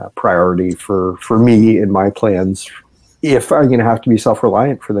priority for me in my plans if I'm going to have to be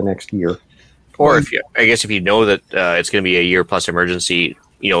self-reliant for the next year. Or if you know that it's going to be a year plus emergency,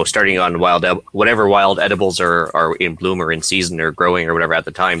 starting on whatever wild edibles are in bloom or in season or growing or whatever at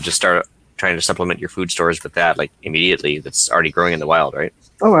the time, just start trying to supplement your food stores with that, like immediately. That's already growing in the wild, right?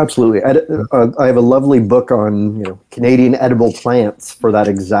 Oh, absolutely. I have a lovely book on Canadian edible plants for that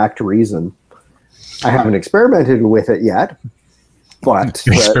exact reason. I haven't experimented with it yet, but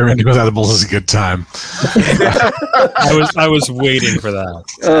experimenting with edibles is a good time. I was waiting for that.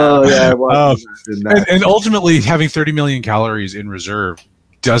 Oh yeah, and ultimately, having 30 million calories in reserve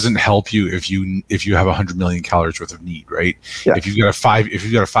doesn't help you if you have 100 million calories worth of need, right? Yeah. If you've got a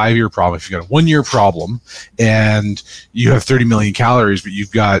 5-year problem, if you've got a 1-year problem, and you have 30 million calories, but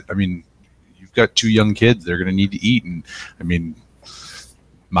you've got 2 young kids, they're going to need to eat, and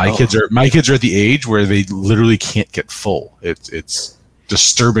my kids are at the age where they literally can't get full. It's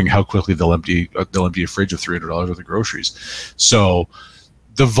disturbing how quickly they'll empty a fridge of $300 worth of groceries. So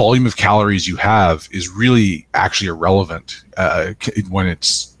the volume of calories you have is really actually irrelevant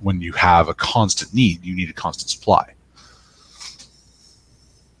when you have a constant need. You need a constant supply.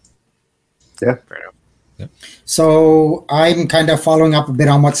 Yeah. Yeah. So I'm kind of following up a bit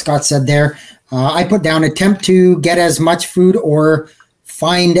on what Scott said there. I put down attempt to get as much food or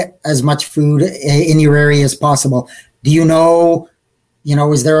find as much food in your area as possible. Do you know,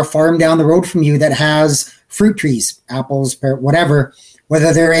 is there a farm down the road from you that has fruit trees, apples, pear, whatever,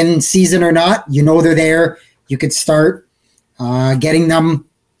 whether they're in season or not? They're there. You could start getting them.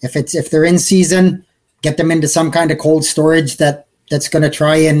 If they're in season, get them into some kind of cold storage that's going to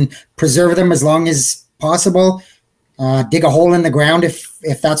try and preserve them as long as possible. Dig a hole in the ground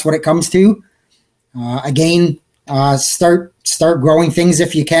if that's what it comes to. Start growing things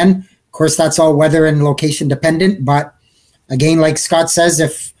if you can. Of course, that's all weather and location dependent. But again, like Scott says,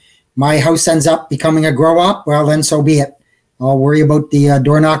 if my house ends up becoming a grow up, well, then so be it. I'll worry about the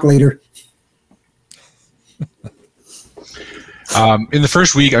door knock later. In the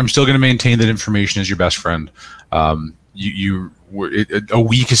first week, I'm still going to maintain that information is your best friend. A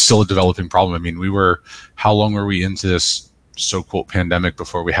week is still a developing problem. How long were we into this so-called pandemic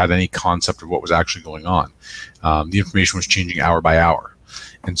before we had any concept of what was actually going on? The information was changing hour by hour.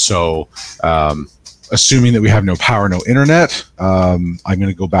 And so, assuming that we have no power, no internet, I'm going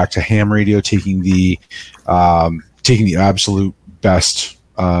to go back to ham radio, taking the absolute best,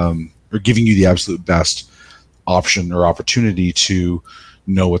 or giving you the absolute best option or opportunity to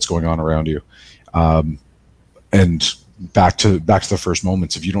know what's going on around you. And back to the first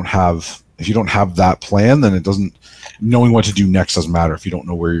moments. If you don't have that plan, then knowing what to do next doesn't matter if you don't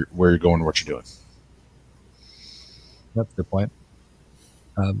know where you're going or what you're doing. That's a good point.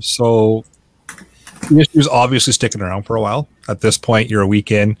 So the issue is obviously sticking around for a while. At this point, you're a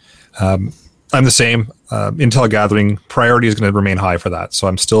week in. I'm the same. Intel gathering priority is going to remain high for that. So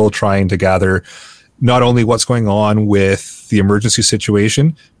I'm still trying to gather not only what's going on with the emergency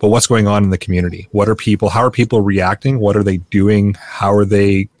situation, but what's going on in the community. How are people reacting? What are they doing? How are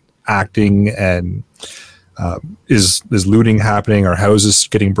they acting? And is looting happening? Are houses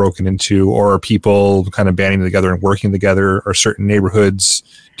getting broken into? Or are people kind of banding together and working together? Are certain neighborhoods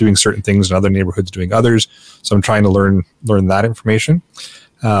doing certain things and other neighborhoods doing others? So I'm trying to learn that information.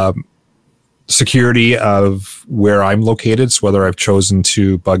 Security of where I'm located, so whether I've chosen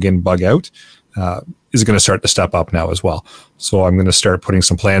to bug in, bug out, is going to start to step up now as well. So I'm going to start putting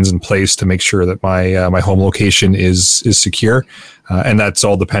some plans in place to make sure that my home location is secure, and that's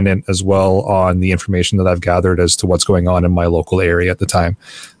all dependent as well on the information that I've gathered as to what's going on in my local area at the time.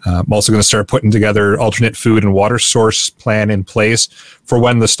 I'm also going to start putting together alternate food and water source plan in place for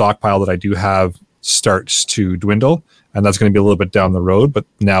when the stockpile that I do have starts to dwindle, and that's going to be a little bit down the road, but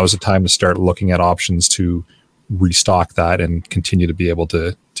now is the time to start looking at options to restock that and continue to be able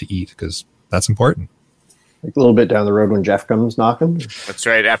to eat, because that's important. Like a little bit down the road when Jeff comes knocking. That's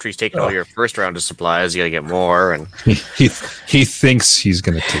right. After he's taken all your first round of supplies, you got to get more. And He thinks he's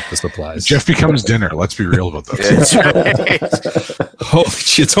going to take the supplies. Jeff becomes dinner. Let's be real about this. that's right. Holy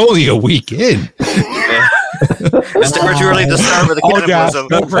shit, it's only a week in. It's never too early to start with a cannibalism.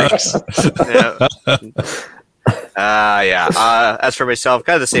 As for myself,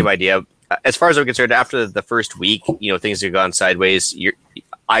 kind of the same idea. As far as I'm concerned, after the first week, things have gone sideways.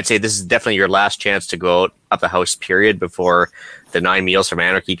 I'd say this is definitely your last chance to go out of the house, period, before the 9 meals from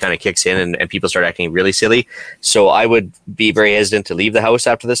anarchy kind of kicks in and people start acting really silly. So I would be very hesitant to leave the house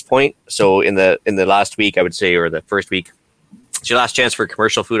after this point. So in the last week, I would say, or the first week, it's your last chance for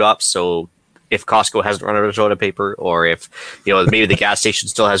commercial food ops. So if Costco hasn't run out of toilet paper, or if maybe the gas station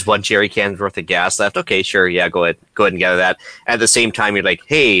still has 1 jerry can worth of gas left, okay, sure, yeah, go ahead and gather that. At the same time, you're like,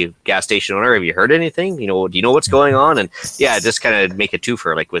 hey, gas station owner, have you heard anything? Do you know what's going on? And yeah, just kind of make a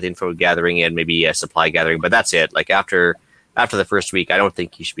twofer, like with info gathering and maybe a supply gathering. But that's it. Like after the first week, I don't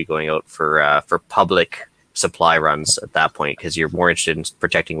think you should be going out for public supply runs at that point, because you're more interested in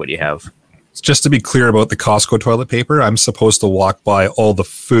protecting what you have. Just to be clear about the Costco toilet paper, I'm supposed to walk by all the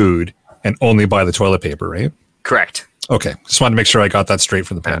food and only buy the toilet paper, right? Correct. Okay. Just wanted to make sure I got that straight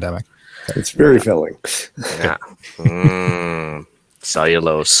from the pandemic. It's very filling. Yeah.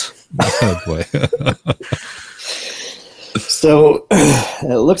 Cellulose. Oh, boy. So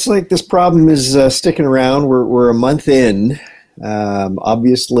it looks like this problem is sticking around. We're a month in.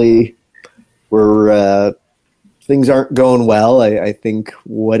 Obviously, things aren't going well. I think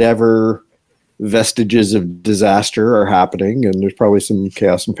whatever vestiges of disaster are happening, and there's probably some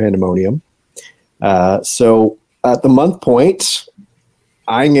chaos and pandemonium. So at the month point,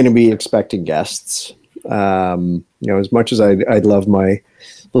 I'm going to be expecting guests. As much as I'd love my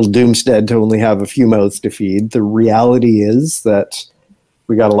little doomstead to only have a few mouths to feed, the reality is that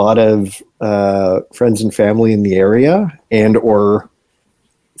we got a lot of friends and family in the area, and or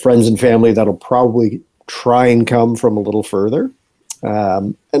friends and family that'll probably try and come from a little further.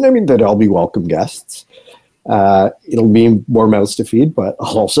 And I mean, they'd all be welcome guests. It'll be more mouths to feed, but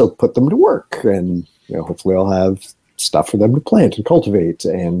I'll also put them to work, and hopefully I'll have stuff for them to plant and cultivate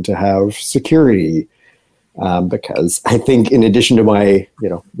and to have security. Because I think in addition to my,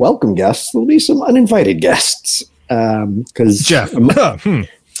 welcome guests, there'll be some uninvited guests. Because Jeff, after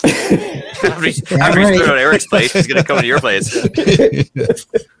he's put on Eric's place, he's going to come to your place.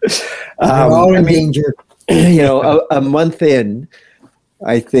 We're all in danger. A month in,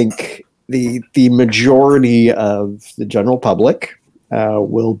 I think the majority of the general public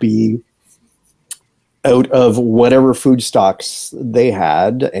will be out of whatever food stocks they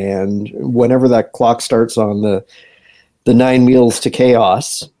had, and whenever that clock starts on the 9 meals to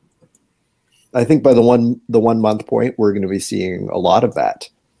chaos, I think by the 1 month point, we're going to be seeing a lot of that.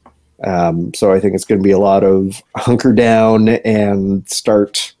 So I think it's going to be a lot of hunker down and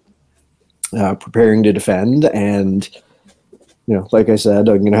start preparing to defend. And, like I said,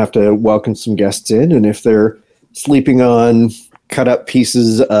 I'm going to have to welcome some guests in. And if they're sleeping on cut up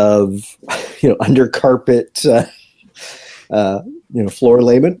pieces of, under carpet, floor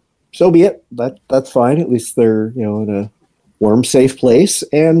layment, so be it. That's fine. At least they're, in a warm, safe place,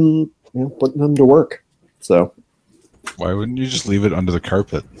 and, putting them to work. So why wouldn't you just leave it under the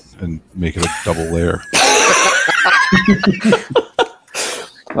carpet and make it a double layer?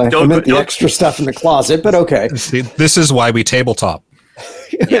 I meant the extra stuff in the closet, but okay. See, this is why we tabletop.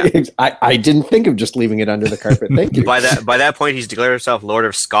 Yeah. I didn't think of just leaving it under the carpet. Thank you. By that point, he's declared himself Lord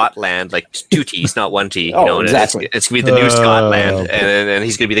of Scotland, like 2 T's, not 1 T. Exactly. It's going to be the new Scotland, and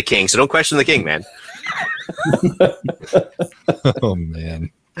he's going to be the king. So don't question the king, man. Oh,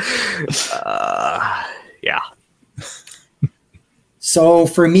 man. Yeah. So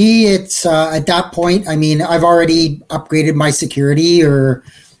for me, it's at that point, I mean, I've already upgraded my security or,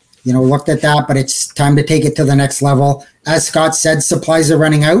 looked at that, but it's time to take it to the next level. As Scott said, supplies are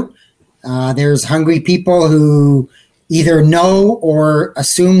running out. There's hungry people who either know or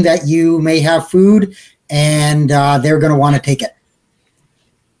assume that you may have food, and they're going to want to take it.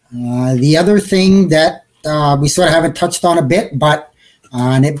 The other thing that we sort of haven't touched on a bit, but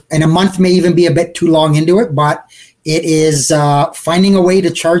and a month may even be a bit too long into it, but it is finding a way to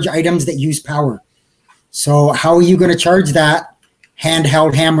charge items that use power. So how are you going to charge that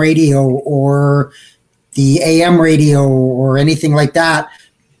handheld ham radio or the AM radio or anything like that?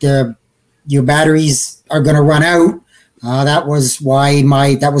 Your batteries are going to run out. That was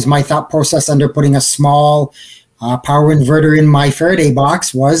my thought process under putting a small power inverter in my Faraday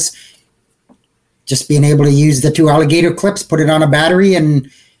box, was just being able to use the 2 alligator clips, put it on a battery, and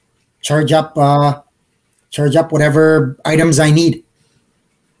charge up whatever items I need.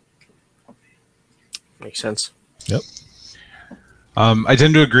 Makes sense. Yep. I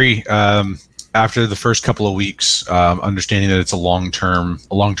tend to agree. After the first couple of weeks, understanding that it's a long-term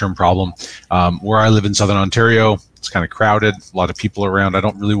problem. Where I live in Southern Ontario, it's kind of crowded, a lot of people around. I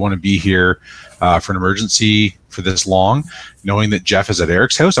don't really want to be here for an emergency for this long. Knowing that Jeff is at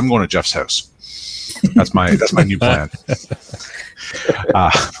Eric's house, I'm going to Jeff's house. That's my new plan.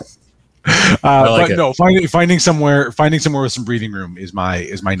 But no, finding somewhere with some breathing room is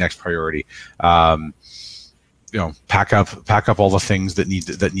my next priority. Pack up all the things that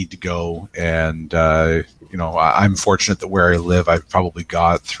need to go, and I'm fortunate that where I live, I've probably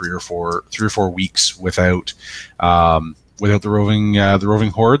got three or four weeks without the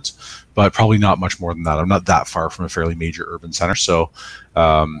roving hordes, but probably not much more than that. I'm not that far from a fairly major urban center, so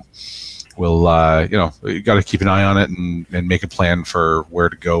we'll you got to keep an eye on it and make a plan for where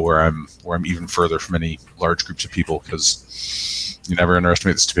to go where I'm even further from any large groups of people, because you never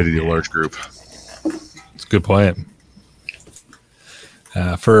underestimate the stupidity of a large group. Good point.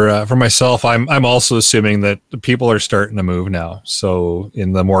 For myself, I'm also assuming that the people are starting to move now. So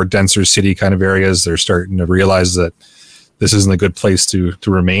in the more denser city kind of areas, they're starting to realize that this isn't a good place to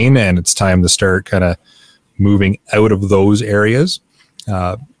remain, and it's time to start kind of moving out of those areas.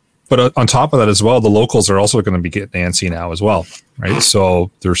 But on top of that as well, the locals are also going to be getting antsy now as well, right? So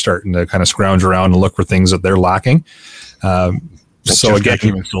they're starting to kind of scrounge around and look for things that they're lacking. So again,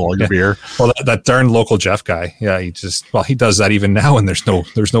 even stole your beer. Well, that darn local Jeff guy, he does that even now, and there's no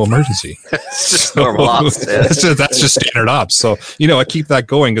emergency. It's just normal ops. Yeah. That's just standard ops. So I keep that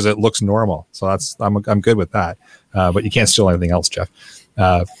going because it looks normal. So I'm good with that. But you can't steal anything else, Jeff.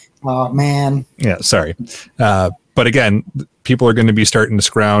 Oh man. Yeah, sorry. But again, people are going to be starting to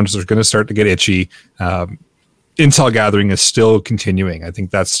scrounge. They're going to start to get itchy. Intel gathering is still continuing. I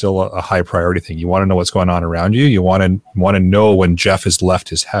think that's still a high priority thing. You want to know what's going on around you. You want to know when Jeff has left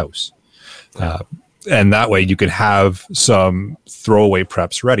his house. And that way you can have some throwaway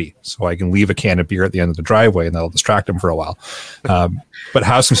preps ready. So I can leave a can of beer at the end of the driveway, and that'll distract him for a while. But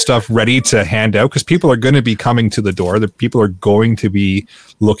have some stuff ready to hand out, because people are going to be coming to the door. The people are going to be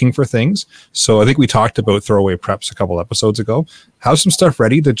looking for things. So I think we talked about throwaway preps a couple episodes ago. Have some stuff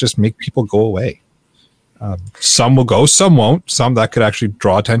ready to just make people go away. Some will go, some won't. Some that could actually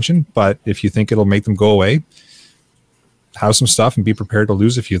draw attention. But if you think it'll make them go away, have some stuff and be prepared to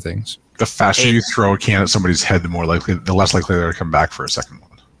lose a few things. The faster you throw a can at somebody's head, the less likely they're to come back for a second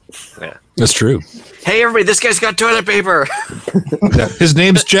one. Yeah, that's true. Hey, everybody, this guy's got toilet paper. His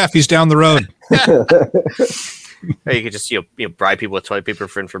name's Jeff. He's down the road. Or you could just bribe people with toilet paper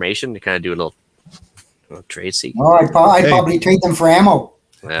for information to kind of do a little trade secret. Oh, I'd probably trade them for ammo.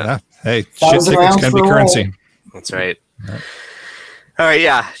 Yeah. Hey, shit tickets can be currency. That's right. Yeah. All right,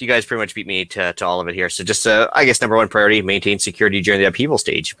 yeah, you guys pretty much beat me to all of it here. So just, I guess, number one priority, maintain security during the upheaval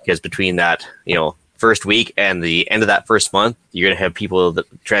stage, because between that, first week and the end of that first month, you're going to have people that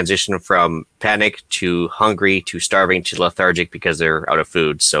transition from panic to hungry to starving to lethargic because they're out of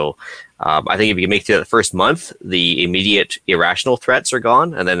food. So I think if you can make it through the first month, the immediate irrational threats are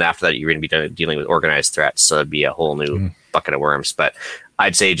gone. And then after that, you're going to be dealing with organized threats. So it'd be a whole new bucket of worms. But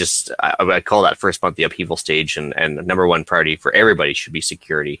I'd say I'd call that first month the upheaval stage, and number one priority for everybody should be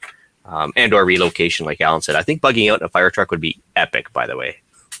security and or relocation, like Alan said. I think bugging out in a fire truck would be epic, by the way.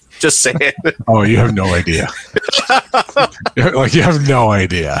 Just saying. Oh, you have no idea. You have no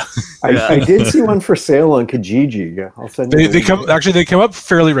idea. I did see one for sale on Kijiji. I'll send you. They come up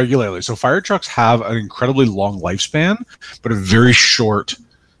fairly regularly. So fire trucks have an incredibly long lifespan, but a very short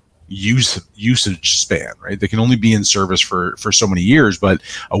usage span, right? They can only be in service for so many years, but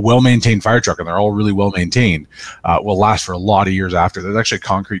a well-maintained fire truck, and they're all really well-maintained, will last for a lot of years after. There's actually a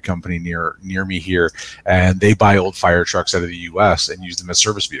concrete company near me here, and they buy old fire trucks out of the US and use them as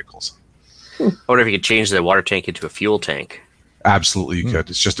service vehicles. I wonder if you could change the water tank into a fuel tank. Absolutely, you could.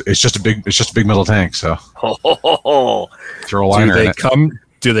 It's just a big metal tank. So throw a liner in it.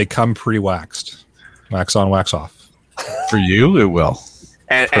 Do they come pre-waxed? Wax on, wax off. For you, it will.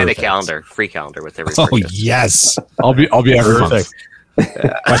 And a calendar, free calendar with every purchase. Oh yes, I'll be every month.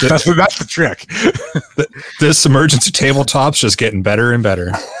 That's the trick. This emergency tabletop's just getting better and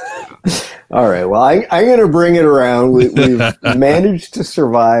better. All right. Well, I'm going to bring it around. We've managed to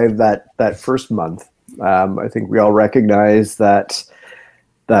survive that first month. I think we all recognize that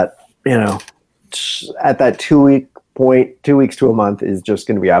at that 2 week point, 2 weeks to a month is just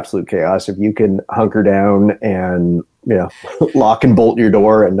going to be absolute chaos. If you can hunker down and lock and bolt your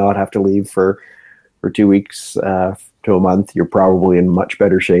door and not have to leave for 2 weeks to a month, you're probably in much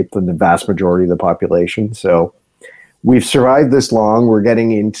better shape than the vast majority of the population. So we've survived this long. We're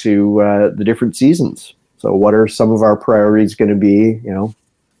getting into the different seasons. So what are some of our priorities going to be?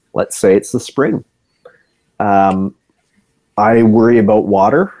 Let's say it's the spring. I worry about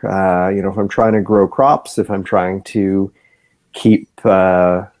water. If I'm trying to grow crops, if I'm trying to keep,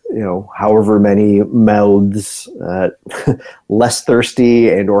 however many mouths less thirsty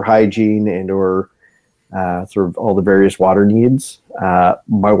and or hygiene and or sort of all the various water needs,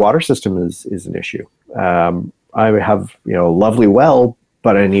 my water system is an issue. I have, a lovely well,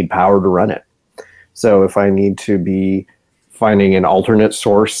 but I need power to run it. So if I need to be finding an alternate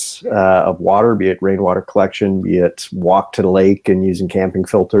source of water, be it rainwater collection, be it walk to the lake and using camping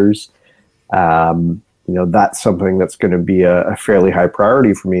filters, that's something that's going to be a fairly high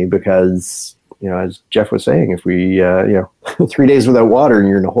priority for me because, as Jeff was saying, if we, 3 days without water and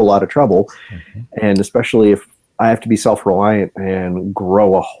you're in a whole lot of trouble, and especially if I have to be self-reliant and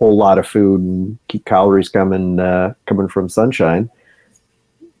grow a whole lot of food and keep calories coming from sunshine,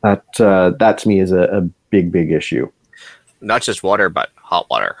 that to me is a big, big issue. Not just water, but hot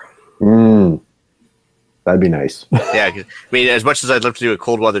water. That'd be nice. Yeah, I mean, as much as I'd love to do a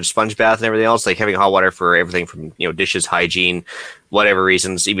cold water sponge bath and everything else, like having hot water for everything from dishes, hygiene, whatever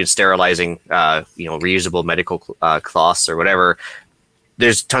reasons, even sterilizing, reusable medical cloths or whatever.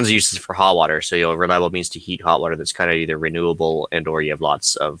 There's tons of uses for hot water. So a reliable means to heat hot water that's kind of either renewable and or you have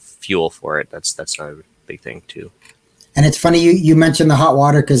lots of fuel for it. That's not a big thing too. And it's funny you mentioned the hot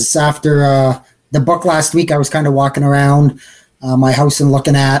water because after the book last week, I was kind of walking around my house and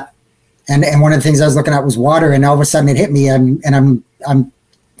looking at. And one of the things I was looking at was water, and all of a sudden it hit me, and I'm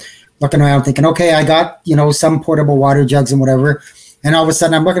looking around thinking, okay, I got some portable water jugs and whatever, and all of a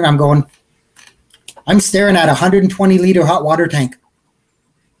sudden I'm looking, I'm going, I'm staring at a 120 liter hot water tank.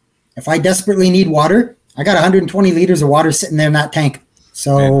 If I desperately need water, I got 120 liters of water sitting there in that tank.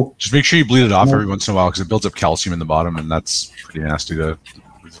 So just make sure you bleed it off every once in a while because it builds up calcium in the bottom, and that's pretty nasty to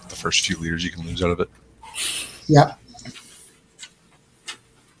the first few liters you can lose out of it. Yeah.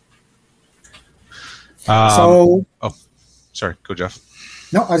 Sorry, go Jeff.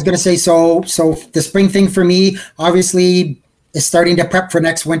 No, I was going to say, so the spring thing for me, obviously, is starting to prep for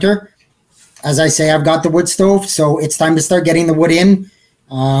next winter. As I say, I've got the wood stove, so it's time to start getting the wood in.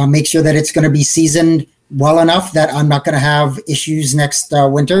 Make sure that it's going to be seasoned well enough that I'm not going to have issues next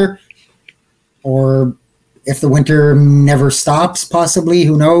winter. Or if the winter never stops, possibly,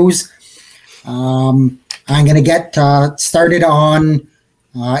 who knows. I'm going to get started on,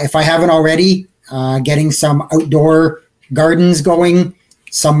 if I haven't already, getting some outdoor gardens going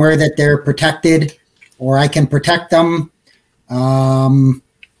somewhere that they're protected or I can protect them. And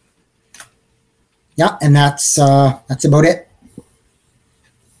that's about it.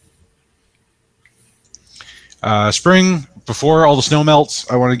 Spring, before all the snow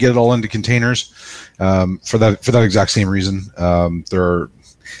melts, I want to get it all into containers for that exact same reason.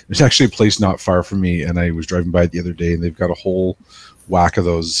 There's actually a place not far from me, and I was driving by it the other day, and they've got a whole whack of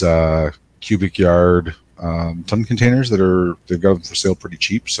those cubic yard ton containers they've got them for sale pretty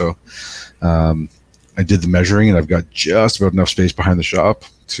cheap. So I did the measuring, and I've got just about enough space behind the shop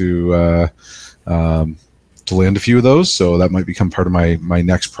to land a few of those. So that might become part of my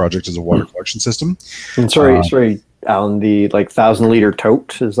next project as a water collection system. And sorry, Alan, the 1,000-liter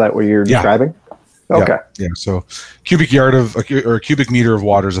tote, is that what you're describing? Okay. Yeah. So cubic yard or cubic meter of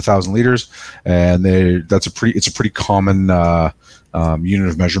water is 1,000 liters, and it's a pretty common unit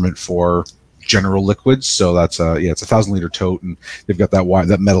of measurement for general liquids. So that's it's 1,000-liter tote, and they've got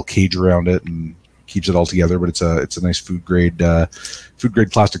that metal cage around it and keeps it all together. But it's a nice food grade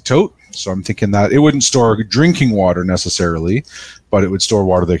plastic tote. So I'm thinking that it wouldn't store drinking water necessarily, but it would store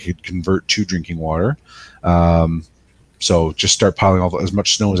water that could convert to drinking water. So just start piling as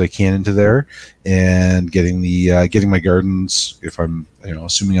much snow as I can into there, and getting my gardens, if I'm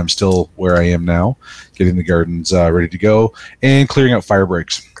assuming I'm still where I am now, getting the gardens ready to go, and clearing out fire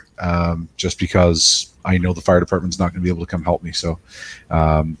breaks, just because I know the fire department's not going to be able to come help me. So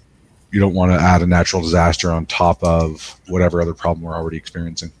you don't want to add a natural disaster on top of whatever other problem we're already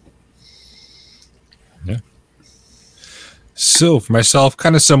experiencing. Yeah. So for myself,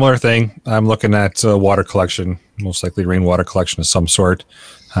 kind of similar thing. I'm looking at water collection, most likely rainwater collection of some sort.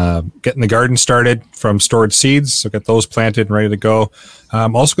 Getting the garden started from stored seeds, so get those planted and ready to go.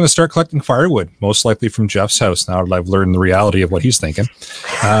 I'm also going to start collecting firewood, most likely from Jeff's house. Now that I've learned the reality of what he's thinking,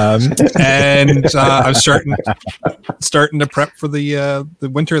 and I'm starting to prep for the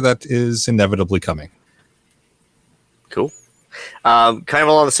winter that is inevitably coming. Cool. Kind of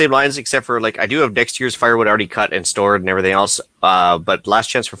along the same lines, except for I do have next year's firewood already cut and stored and everything else. But last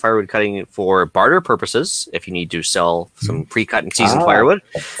chance for firewood cutting for barter purposes. If you need to sell some pre-cut and seasoned firewood,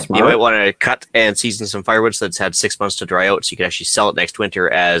 you might want to cut and season some firewood so that's had 6 months to dry out, so you can actually sell it next winter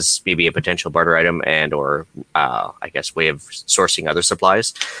as maybe a potential barter item and or I guess way of sourcing other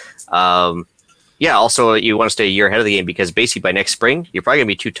supplies. Yeah, also you want to stay a year ahead of the game because basically by next spring, you're probably going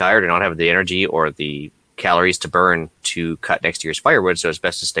to be too tired and not have the energy or the calories to burn to cut next year's firewood, so it's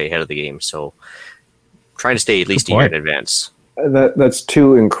best to stay ahead of the game. So trying to stay at least a year in advance. That's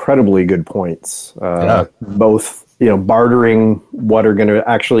two incredibly good points. Both, bartering what are going to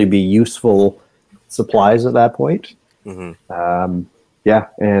actually be useful supplies at that point. Mm-hmm.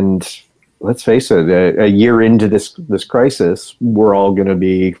 And let's face it, a year into this crisis, we're all going to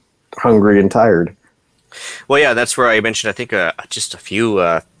be hungry and tired. Well, yeah, that's where I mentioned, I think, just a few,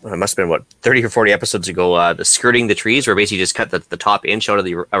 it must have been, 30 or 40 episodes ago, the skirting the trees, where basically just cut the top inch out of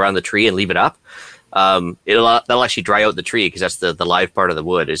around the tree and leave it up. That'll actually dry out the tree because that's the live part of the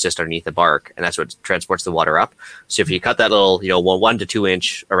wood is just underneath the bark, and that's what transports the water up. So if you cut that little, 1 to 2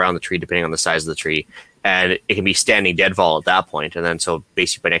 inch around the tree, depending on the size of the tree, and it can be standing deadfall at that point. And then so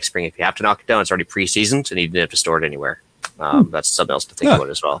basically by next spring, if you have to knock it down, it's already pre-seasoned and you didn't have to store it anywhere. That's something else to think about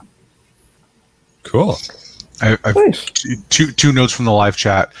as well. Cool. I've Nice. two notes from the live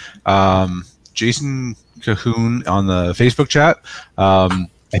chat. Jason Cahoon on the Facebook chat.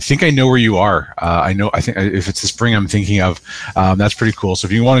 I think I know where you are. I think if it's the spring I'm thinking of, that's pretty cool. So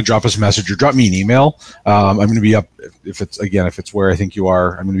if you want to drop us a message or drop me an email, I'm going to be up. If it's where I think you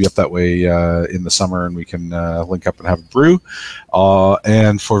are, I'm going to be up that way in the summer, and we can link up and have a brew.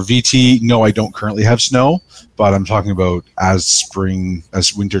 And for VT, no, I don't currently have snow, but I'm talking about as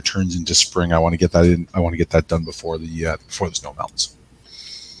winter turns into spring, I want to get that in. I want to get that done before the snow melts.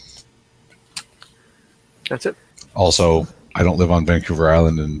 That's it. Also, I don't live on Vancouver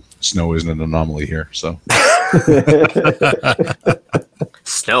Island, and snow isn't an anomaly here. So,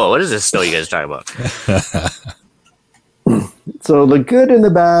 snow. What is this snow you guys are talking about? So the good and the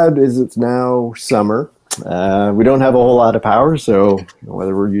bad is it's now summer. We don't have a whole lot of power, so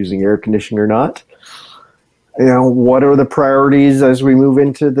whether we're using air conditioning or not, what are the priorities as we move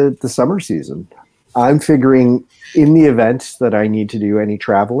into the summer season? I'm figuring in the event that I need to do any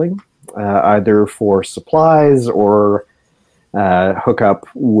traveling, either for supplies or hook up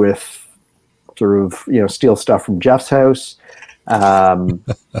with sort of steal stuff from Jeff's house.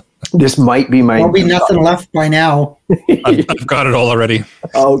 This might be my. There'll be nothing left by now. I've got it all already.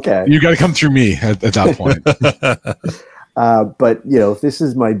 Okay, you got to come through me at that point. But this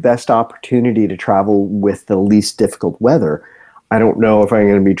is my best opportunity to travel with the least difficult weather. I don't know if I'm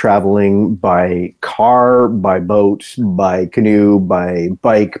going to be traveling by car, by boat, by canoe, by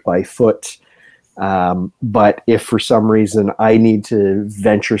bike, by foot. But if for some reason I need to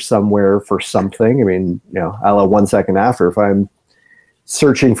venture somewhere for something, a la 1 second after, if I'm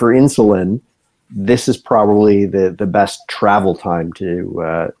searching for insulin, this is probably the best travel time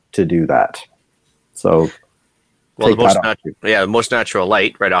to do that. So, the most natural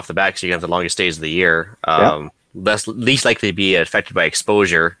light right off the bat, because you have the longest days of the year. Least likely to be affected by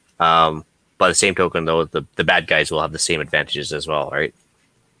exposure. By the same token, though, the bad guys will have the same advantages as well, right?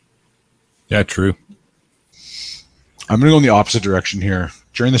 Yeah, true. I'm going to go in the opposite direction here.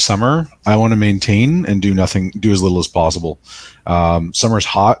 During the summer, I want to maintain and do as little as possible. Summer's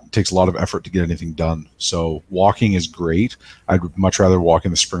hot, it takes a lot of effort to get anything done. So walking is great. I'd much rather walk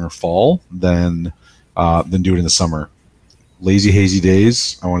in the spring or fall than do it in the summer. Lazy, hazy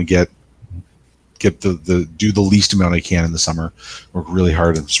days, I want to get do the least amount I can in the summer. Work really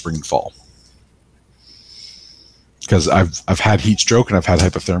hard in spring and fall. Because I've had heat stroke and I've had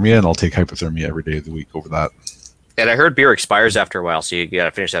hypothermia, and I'll take hypothermia every day of the week over that. And I heard beer expires after a while, so you got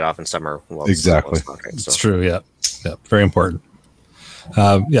to finish that off in summer. Exactly. It's true. Yeah. Very important.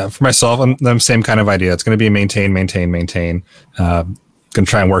 For myself, I'm the same kind of idea. It's going to be maintain. Going to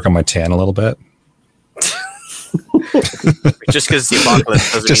try and work on my tan a little bit. Just because the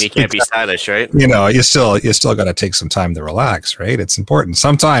apocalypse doesn't mean you can't be stylish, right? You still got to take some time to relax, right? It's important.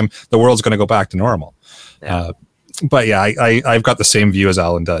 Sometime the world's going to go back to normal. Yeah. But yeah, I've got the same view as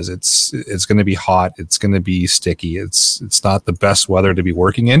Alan does. It's going to be hot. It's going to be sticky. It's not the best weather to be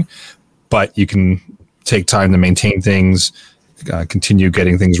working in, but you can take time to maintain things, continue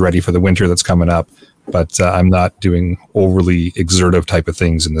getting things ready for the winter that's coming up. But I'm not doing overly exertive type of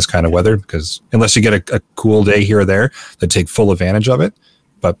things in this kind of weather, because unless you get a cool day here or there, that take full advantage of it.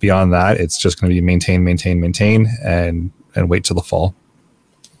 But beyond that, it's just going to be maintain, and wait till the fall.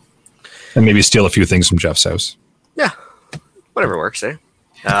 And maybe steal a few things from Jeff's house. Yeah, whatever works, eh?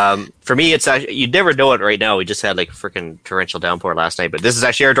 For me, it's actually, you'd never know it right now. We just had like a freaking torrential downpour last night, but this is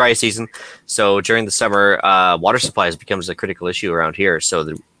actually our dry season. So during the summer, water supplies becomes a critical issue around here. So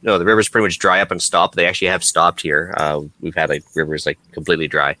the rivers pretty much dry up and stop. They actually have stopped here. We've had like rivers like completely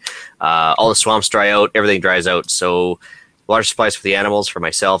dry. All the swamps dry out. Everything dries out. So water supplies for the animals, for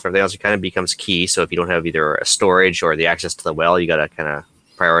myself, everything else, it kind of becomes key. So if you don't have either a storage or the access to the well, you got to kind of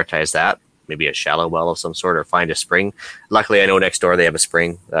prioritize that. maybe a shallow well of some sort or find a spring. Luckily, I know next door they have a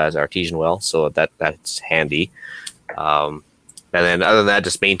spring as artesian well, so that's handy. And then other than that,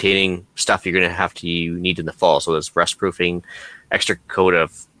 just maintaining stuff you're going to need in the fall. So there's rust proofing, extra coat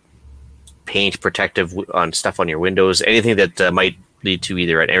of paint protective on stuff on your windows, anything that might lead to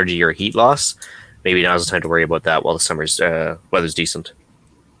either an energy or heat loss. Maybe now's the time to worry about that while the summer's weather's decent.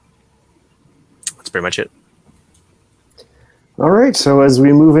 That's pretty much it. All right. So as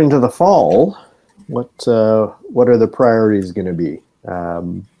we move into the fall, what are the priorities going to be?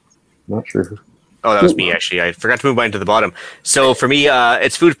 Not sure. Oh, that was me, actually. I forgot to move mine to the bottom. So for me,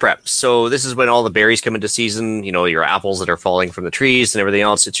 it's food prep. So this is when all the berries come into season, your apples that are falling from the trees and everything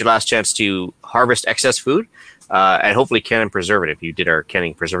else. It's your last chance to harvest excess food and hopefully can and preserve it. If you did our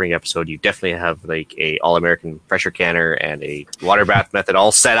canning preserving episode, you definitely have like a all-American pressure canner and a water bath method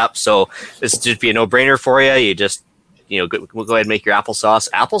all set up. So this should be a no-brainer for you. You just, we'll go ahead and make your applesauce.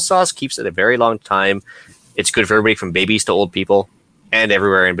 Applesauce keeps it a very long time. It's good for everybody from babies to old people and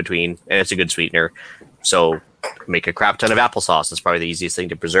everywhere in between, and it's a good sweetener. So make a crap ton of applesauce. It's probably the easiest thing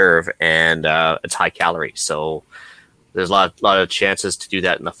to preserve, and it's high calorie. So there's a lot of chances to do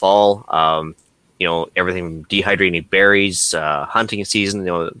that in the fall. Everything from dehydrating berries, hunting season,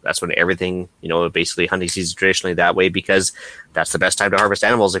 that's when everything, basically hunting season traditionally that way, because that's the best time to harvest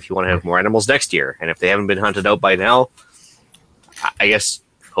animals if you want to have more animals next year. And if they haven't been hunted out by now, I guess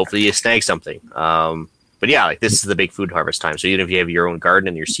hopefully you snag something. But yeah, like this is the big food harvest time. So even if you have your own garden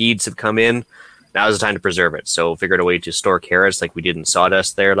and your seeds have come in, now is the time to preserve it. So figure out a way to store carrots like we did in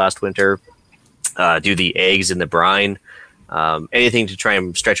sawdust there last winter. Do the eggs in the brine. Anything to try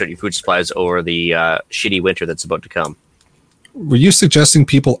and stretch out your food supplies over the shitty winter that's about to come. Were you suggesting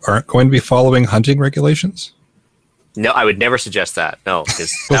people aren't going to be following hunting regulations? No, I would never suggest that. No,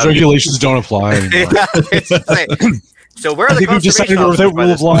 because those regulations don't apply anymore. So where are the conservation officers by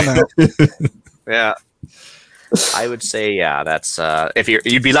this point? Yeah. I would say, that's if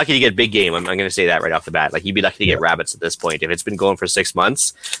you'd be lucky to get big game. I'm going to say that right off the bat. Like you'd be lucky to get rabbits at this point. If it's been going for 6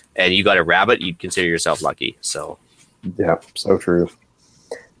 months and you got a rabbit, you'd consider yourself lucky. So, yeah, so true.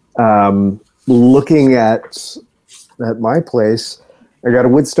 Looking at my place, I got a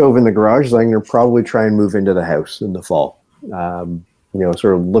wood stove in the garage, so I'm going to probably try and move into the house in the fall.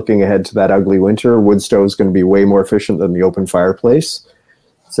 Sort of looking ahead to that ugly winter, wood stove is going to be way more efficient than the open fireplace.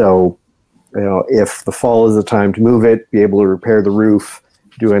 So, if the fall is the time to move it, be able to repair the roof,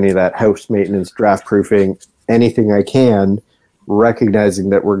 do any of that house maintenance, draft proofing, anything I can, recognizing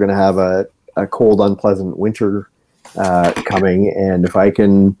that we're going to have a cold, unpleasant winter coming. And if I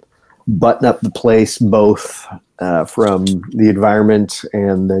can button up the place both from the environment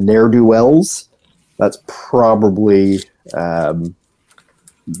and the ne'er-do-wells, that's probably one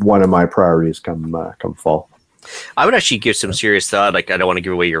of my priorities come fall. I would actually give some serious thought. Like, I don't want to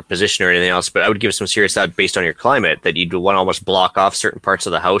give away your position or anything else, but I would give some serious thought based on your climate that you'd want to almost block off certain parts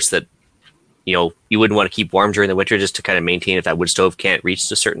of the house that, you wouldn't want to keep warm during the winter just to kind of maintain if that wood stove can't reach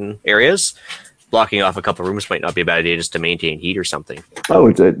to certain areas. Blocking off a couple of rooms might not be a bad idea just to maintain heat or something. Oh,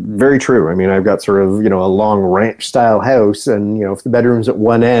 it's very true. I mean, I've got sort of, a long ranch style house, and, if the bedrooms at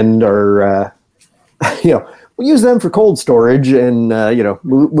one end are, we'll use them for cold storage and,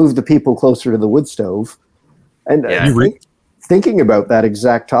 move the people closer to the wood stove. And thinking about that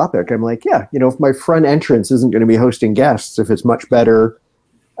exact topic, I'm like, if my front entrance isn't going to be hosting guests, if it's much better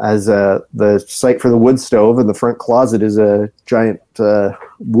as the site for the wood stove and the front closet is a giant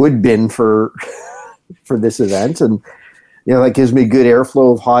wood bin for this event, and that gives me good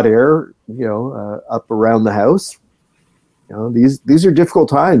airflow of hot air, up around the house. These are difficult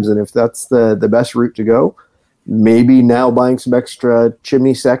times, and if that's the best route to go, maybe now buying some extra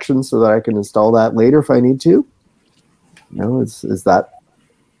chimney sections so that I can install that later if I need to. Is that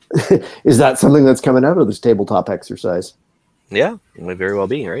is that something that's coming out of this tabletop exercise? Yeah, it might very well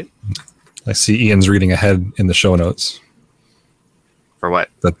be, right? I see Ian's reading ahead in the show notes. For what?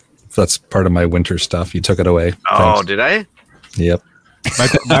 That's part of my winter stuff. You took it away. Oh, Thanks. did I? Yep.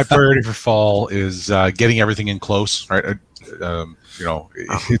 My priority for fall is getting everything in close, right?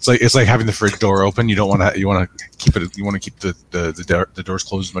 It's like having the fridge door open. You want to keep the doors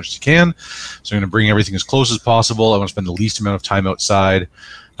closed as much as you can. So I'm going to bring everything as close as possible. I want to spend the least amount of time outside.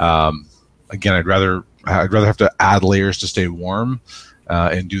 Again, I'd rather have to add layers to stay warm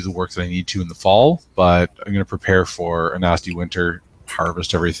and do the work that I need to in the fall. But I'm going to prepare for a nasty winter,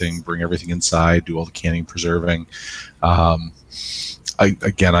 harvest everything, bring everything inside, do all the canning, preserving.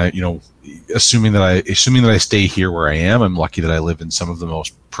 Assuming that I stay here where I am, I'm lucky that I live in some of the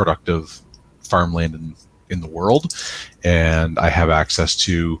most productive farmland in the world, and I have access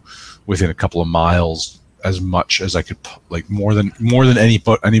to, within a couple of miles, as much as I could, like more than any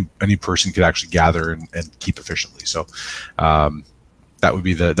person could actually gather and keep efficiently. So that would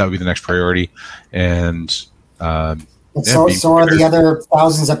be the next priority. And so are the other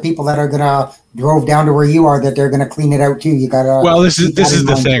thousands of people that are gonna drove down to where you are, that they're gonna clean it out too. You gotta. Well, this is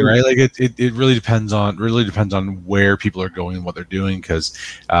the thing, right? Like it really depends on where people are going and what they're doing. Because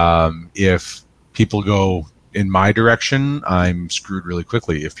if people go in my direction, I'm screwed really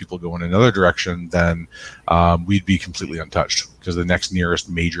quickly. If people go in another direction, then we'd be completely untouched, because the next nearest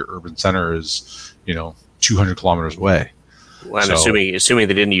major urban center is 200 kilometers away. Well, I'm assuming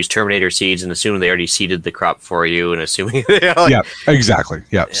they didn't use Terminator seeds, and assuming they already seeded the crop for you, and assuming yeah, exactly,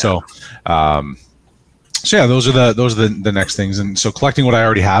 yeah. So yeah, those are the next things. And so collecting what I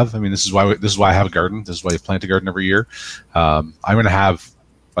already have. I mean, this is why I have a garden. This is why I plant a garden every year. I'm going to have,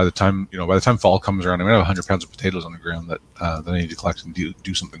 by the time fall comes around, I'm going to have 100 pounds of potatoes on the ground that I need to collect and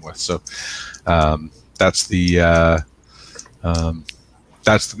do something with. So that's the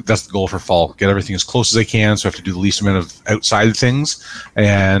goal for fall. Get everything as close as I can, so I have to do the least amount of outside things,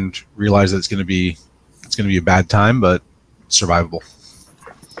 and realize that it's going to be a bad time, but survivable.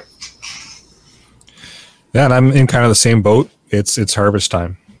 Yeah, and I'm in kind of the same boat. It's harvest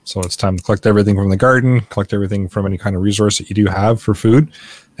time. So it's time to collect everything from the garden, collect everything from any kind of resource that you do have for food,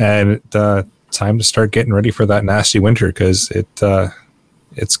 and time to start getting ready for that nasty winter, because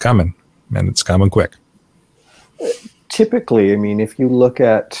it's coming, and it's coming quick. Typically, I mean, if you look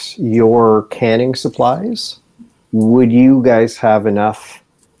at your canning supplies, would you guys have enough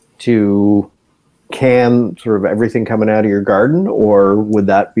to can sort of everything coming out of your garden, or would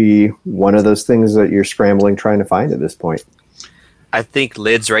that be one of those things that you're scrambling trying to find at this point? I think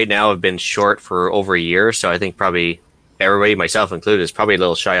lids right now have been short for over a year, so I think probably everybody, myself included, is probably a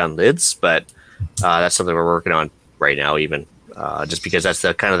little shy on lids, but that's something we're working on right now, even just because that's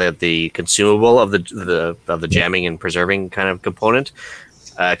the kind of the consumable of the jamming and preserving kind of component.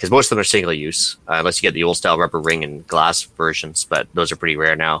 Because most of them are single use, unless you get the old style rubber ring and glass versions, but those are pretty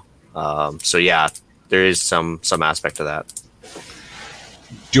rare now. So yeah, there is some aspect of that.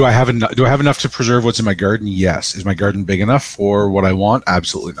 Do I have enough to preserve what's in my garden? Yes. Is my garden big enough for what I want?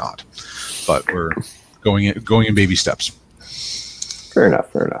 Absolutely not. But we're going in baby steps. Fair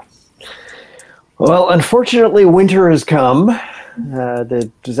enough. Well, unfortunately, winter has come.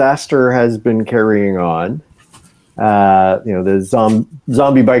 The disaster has been carrying on. The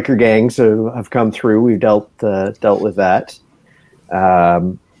zombie biker gangs have come through. We've dealt with that.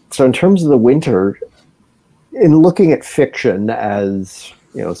 So in terms of the winter, in looking at fiction as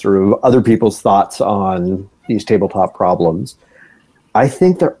sort of other people's thoughts on these tabletop problems, I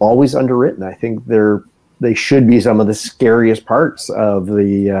think they're always underwritten. I think they should be some of the scariest parts of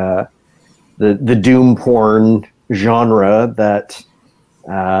the doom porn genre. That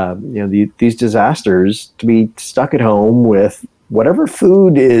these disasters, to be stuck at home with whatever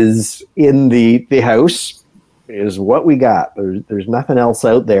food is in the house is what we got. There's nothing else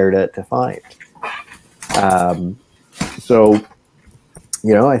out there to find. So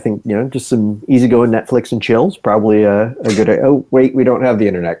I think just some easygoing Netflix and chills probably a good. Oh wait, we don't have the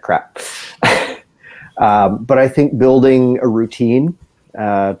internet. Crap. But I think building a routine,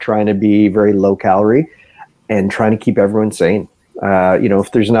 trying to be very low calorie, and trying to keep everyone sane.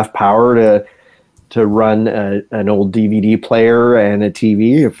 If there's enough power to run an old DVD player and a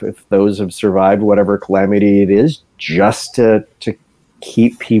TV, if those have survived whatever calamity it is, just to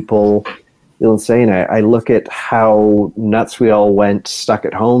keep people insane. I look at how nuts we all went stuck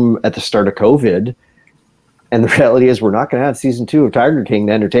at home at the start of COVID, and the reality is we're not going to have season 2 of Tiger King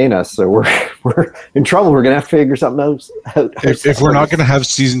to entertain us. So we're in trouble. We're going to have to figure something else out. If we're not going to have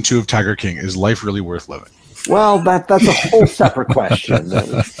season 2 of Tiger King, is life really worth living? Well, that's a whole separate question.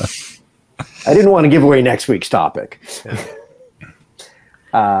 I didn't want to give away next week's topic.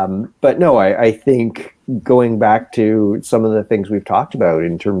 But no, I think going back to some of the things we've talked about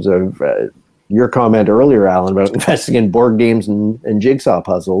in terms of your comment earlier, Alan, about investing in board games and jigsaw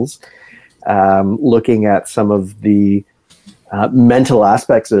puzzles, looking at some of the mental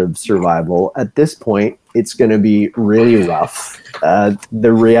aspects of survival, at this point, it's going to be really rough.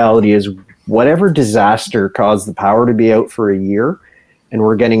 The reality is whatever disaster caused the power to be out for a year, and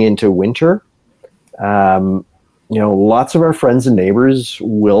we're getting into winter, lots of our friends and neighbors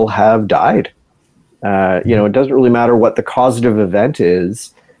will have died. It doesn't really matter what the causative event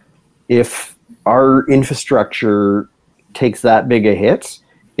is. If our infrastructure takes that big a hit,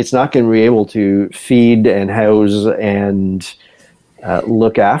 it's not going to be able to feed and house and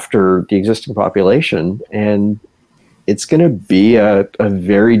look after the existing population. And it's going to be a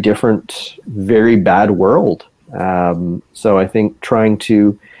very different, very bad world. So I think trying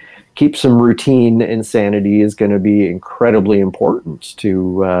to keep some routine and sanity is going to be incredibly important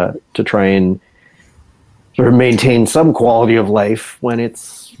to try and sort of maintain some quality of life when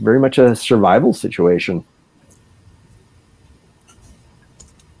it's very much a survival situation.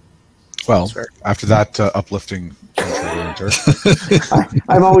 Well, after that uplifting winter,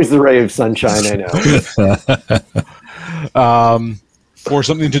 I'm always the ray of sunshine, I know. For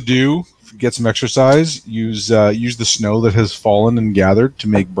something to do, get some exercise. Use the snow that has fallen and gathered to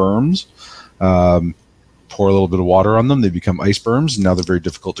make berms. Pour a little bit of water on them. They become ice berms, and now they're very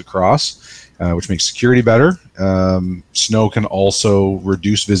difficult to cross, which makes security better. Snow can also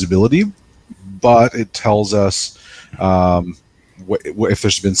reduce visibility, but it tells us if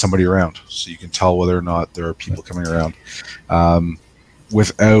there's been somebody around, so you can tell whether or not there are people coming around.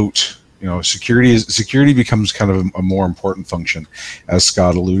 Without security becomes kind of a more important function. As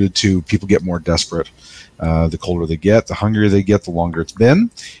Scott alluded to, people get more desperate. The colder they get, the hungrier they get, the longer it's been,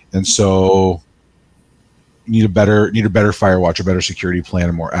 and so need a better fire watch, a better security plan,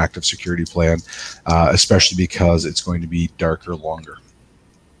 a more active security plan, especially because it's going to be darker longer.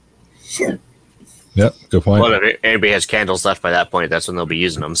 Yep, good point. Well, if anybody has candles left by that point, that's when they'll be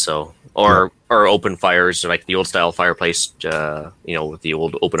using them. So, or open fires, like the old style fireplace, with the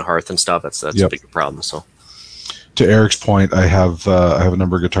old open hearth and stuff. That's a bigger problem. So, to Eric's point, I have a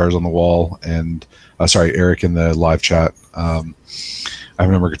number of guitars on the wall, and Eric in the live chat. I have a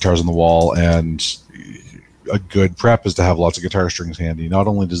number of guitars on the wall, and a good prep is to have lots of guitar strings handy. Not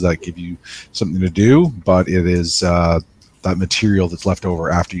only does that give you something to do, but it is that material that's left over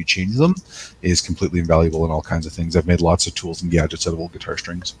after you change them is completely invaluable in all kinds of things. I've made lots of tools and gadgets out of old guitar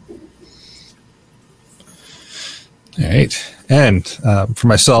strings. All right. And for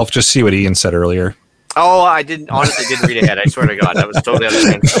myself, just see what Ian said earlier. Oh, I honestly didn't read ahead. I swear to God, I was totally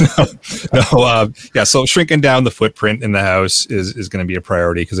understanding. So shrinking down the footprint in the house is going to be a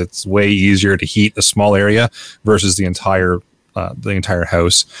priority because it's way easier to heat a small area versus the entire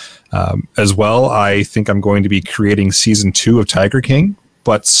house. As well, I think I'm going to be creating season 2 of Tiger King,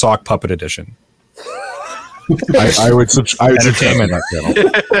 but sock puppet edition. I would entertainment.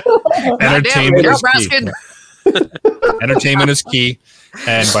 Entertainment is key. Entertainment is key.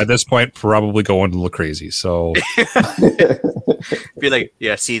 And by this point, probably going a little crazy. So, be like,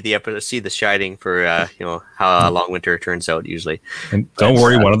 see The Shining for how a long winter turns out usually. And don't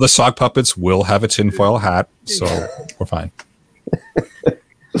worry, one of the sock puppets will have a tinfoil hat, so we're fine.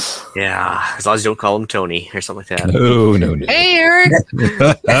 Yeah, as long as you don't call him Tony or something like that. No. Hey, Eric.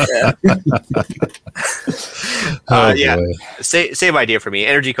 Same idea for me.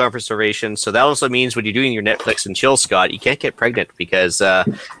 Energy conservation. So that also means when you're doing your Netflix and chill, Scott, you can't get pregnant because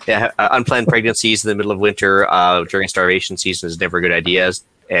unplanned pregnancies in the middle of winter during starvation season is never a good idea.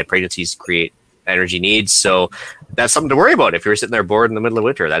 And pregnancies create energy needs. So that's something to worry about if you're sitting there bored in the middle of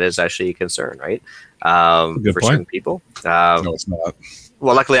winter. That is actually a concern, right? For certain people. No, it's not.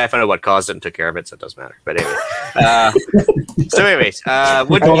 Well, luckily I found out what caused it and took care of it, so it doesn't matter. But anyway. I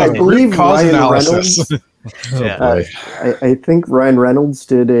believe Ryan Reynolds. I think Ryan Reynolds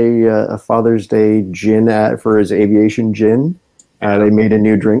did a Father's Day gin for his aviation gin. They made a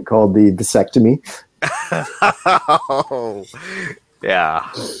new drink called the Vasectomy. Oh,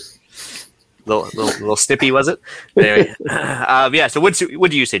 yeah. Little snippy, was it? But anyway, so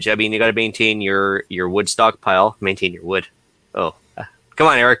wood usage. I mean, you got to maintain your wood stockpile. Maintain your wood. Oh, come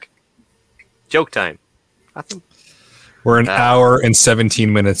on, Eric. Joke time. Nothing. We're an hour and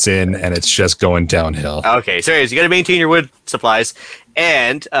 17 minutes in, and it's just going downhill. Okay, so anyways, you got to maintain your wood supplies,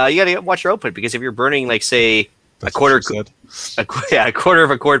 and you got to watch your output because if you're burning, like, say, a quarter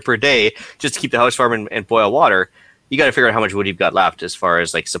of a cord per day just to keep the house warm and boil water, you got to figure out how much wood you've got left as far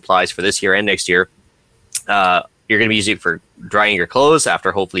as like supplies for this year and next year. You're going to be using it for drying your clothes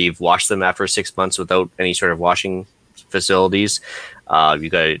after hopefully you've washed them after 6 months without any sort of washing facilities. You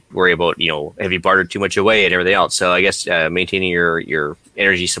got to worry about, have you bartered too much away and everything else. So I guess maintaining your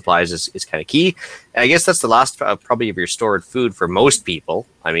energy supplies is kind of key. And I guess that's the last probably of your stored food for most people.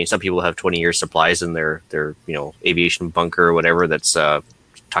 I mean, some people have 20 years supplies in their aviation bunker or whatever that's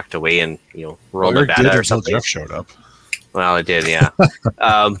tucked away and rolled up data or something. Jeff showed up. Well, it did, yeah.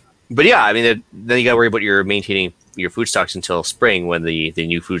 But yeah, I mean, then you got to worry about your maintaining your food stocks until spring when the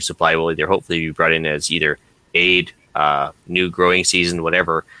new food supply will either hopefully be brought in as either aid, new growing season,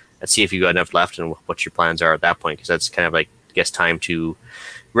 whatever. Let's see if you got enough left and what your plans are at that point, because that's kind of like, I guess, time to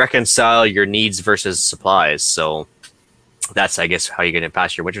reconcile your needs versus supplies. So that's, I guess, how you're going to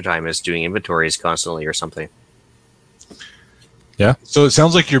pass your wintertime is doing inventories constantly or something. Yeah. So it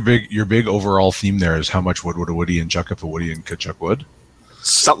sounds like your big overall theme there is how much wood would a woody and chuck up a woody and Kachuk wood?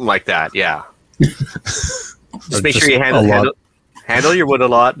 Something like that, yeah. Just make sure you handle handle your wood a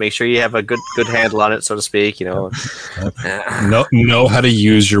lot. Make sure you have a good handle on it, so to speak. Know how to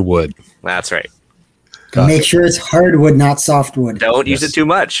use your wood. That's right. Make sure it's hardwood, not softwood. Don't use it too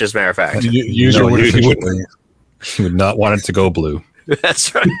much, as a matter of fact. Use your wood efficiently. You would not want it to go blue.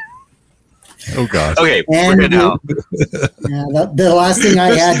 That's right. Oh God. Okay, And we're good now. the last thing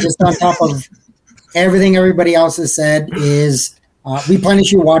I had, just on top of everything everybody else has said, is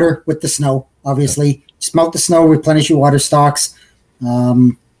replenish your water with the snow. Obviously, smelt the snow, replenish your water stocks,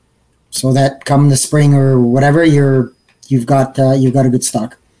 so that come the spring or whatever, you've got a good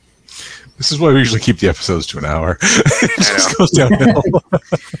stock. This is why we usually keep the episodes to an hour. It just goes downhill.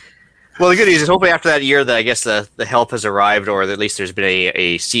 Well, the good news is hopefully after that year that I guess the help has arrived, or at least there's been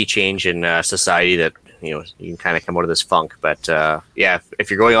a sea change in society that you can kind of come out of this funk. But yeah,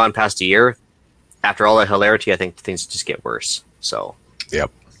 if you're going on past a year, after all that hilarity, I think things just get worse. So Yep.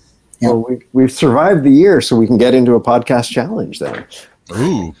 Well, we've survived the year, so we can get into a podcast challenge then.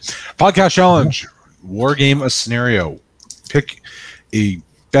 Ooh. Podcast challenge. War game a scenario. Pick a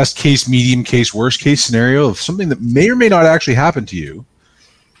best case, medium case, worst case scenario of something that may or may not actually happen to you.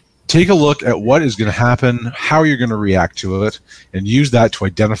 Take a look at what is going to happen, how you're going to react to it, and use that to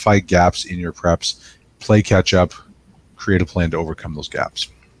identify gaps in your preps, play catch up, create a plan to overcome those gaps.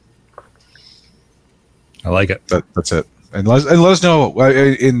 I like it. That's it. And let us know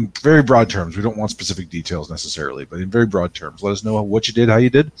in very broad terms. We don't want specific details necessarily, but in very broad terms, let us know what you did, how you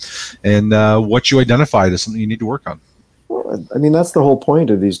did, and what you identified as something you need to work on. Well, I mean, that's the whole point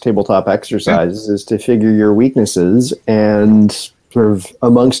of these tabletop exercises, is to figure your weaknesses, and sort of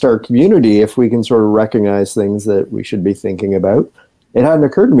amongst our community, if we can sort of recognize things that we should be thinking about. It hadn't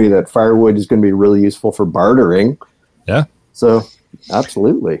occurred to me that firewood is going to be really useful for bartering. Yeah. So,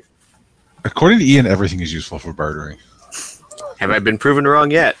 absolutely. According to Ian, everything is useful for bartering. have I been proven wrong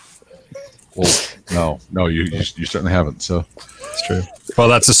yet? Well, no, you certainly haven't. So It's true. Well,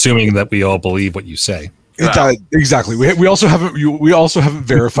 that's assuming that we all believe what you say. Exactly. We also haven't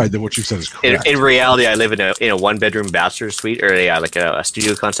verified that what you said is correct. In reality, I live in a one-bedroom bachelor suite, or a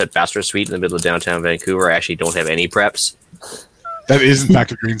studio concept bachelor suite in the middle of downtown Vancouver. I actually don't have any preps. That is, in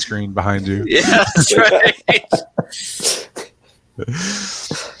fact, a green screen behind you. Yeah, that's right.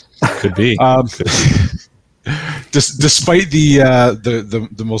 Could be. Despite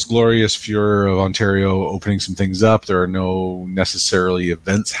the most glorious furor of Ontario opening some things up, there are no necessarily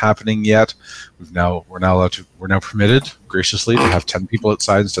events happening yet. We're now permitted graciously to have 10 people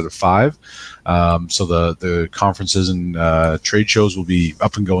outside instead of 5. So the conferences and trade shows will be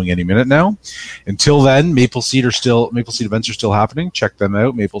up and going any minute now. Until then, Maple Seed events are still happening. Check them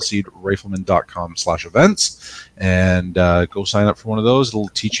out, mapleseedrifleman.com/events, and go sign up for one of those. It'll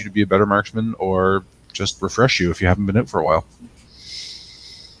teach you to be a better marksman, or just refresh you if you haven't been out for a while.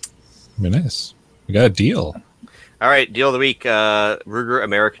 Very nice. We got a deal. All right, deal of the week, Ruger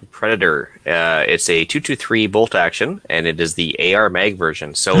American Predator. It's a 223 bolt action, and it is the AR mag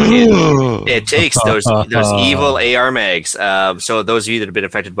version. So it takes those evil AR mags. So those of you that have been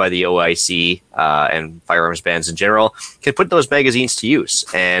affected by the OIC and firearms bans in general can put those magazines to use.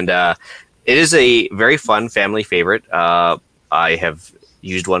 And it is a very fun family favorite. I have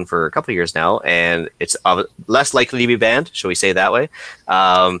used one for a couple of years now, and it's less likely to be banned, shall we say that way.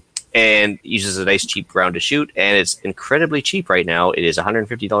 And uses a nice cheap round to shoot, and it's incredibly cheap right now. It is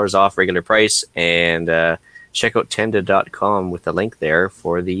 $150 off regular price, and check out tenda.com with the link there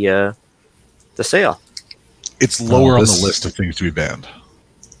for the sale. It's lower on the list of things to be banned.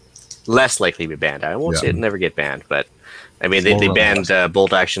 Less likely to be banned. I won't say it'll never get banned, but I mean they banned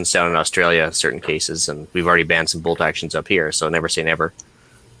bolt actions down in Australia in certain cases, and we've already banned some bolt actions up here, so never say never.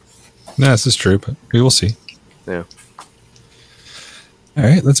 No, this is true, but we will see. Yeah. All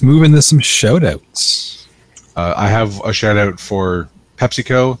right, let's move into some shout-outs. I have a shout-out for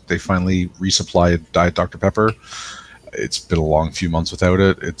PepsiCo. They finally resupplied Diet Dr. Pepper. It's been a long few months without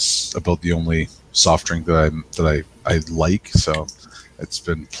it. It's about the only soft drink that I like, so it's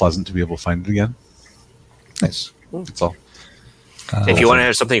been pleasant to be able to find it again. Nice. That's all. If you want to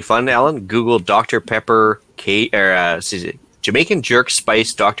have something fun, Alan, Google Dr. Pepper Jamaican jerk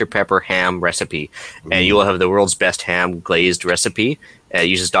spice Dr. Pepper ham recipe, and you will have the world's best ham glazed recipe. It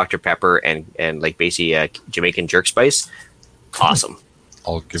uses Dr. Pepper and like basically Jamaican jerk spice. Awesome.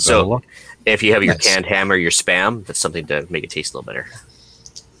 I'll give that a look. If you have your canned ham or your Spam, that's something to make it taste a little better.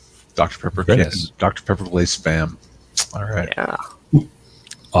 Dr. Pepper, Dr. Pepper glazed Spam. All right. Yeah.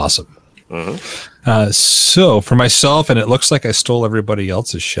 Awesome. Mm-hmm. So for myself, and it looks like I stole everybody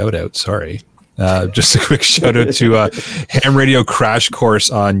else's shout out. Sorry. Just a quick shout out to Ham Radio Crash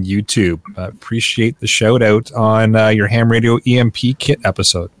Course on YouTube. Appreciate the shout out on your Ham Radio EMP kit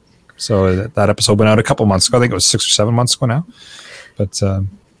episode. So that episode went out a couple months ago. I think it was 6 or 7 months ago now. But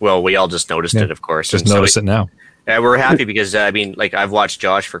Well, we all just noticed Yeah. it, of course. just and so notice it now. we're happy because I've watched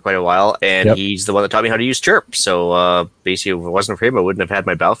Josh for quite a while, and Yep. he's the one that taught me how to use Chirp. So basically, if it wasn't for him, I wouldn't have had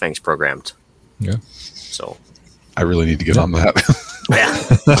my Balfangs programmed. Yeah. So I really need to get on that. yeah,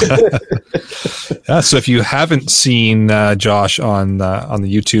 So if you haven't seen Josh on the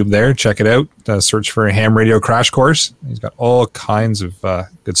YouTube there, check it out. Search for Ham Radio Crash Course. He's got all kinds of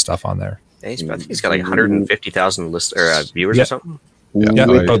good stuff on there. I think he's got like 150,000 viewers Yeah. or something. Yeah,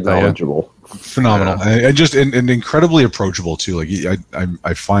 Wicked about that, yeah. knowledgeable. Phenomenal, and just and incredibly approachable too. Like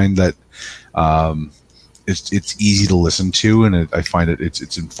I find that it's easy to listen to, and I find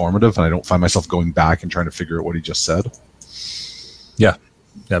it's informative, and I don't find myself going back and trying to figure out what he just said. Yeah,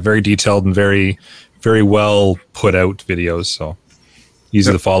 very detailed and very, very well put out videos. So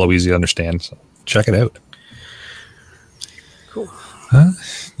easy to follow, easy to understand. So check it out. Cool.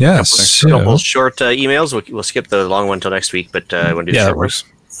 Yeah. Couple short emails. We'll skip the long one till next week, but I want to do the Yeah, short that works.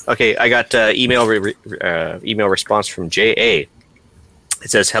 ones. Okay, I got email response from JA. It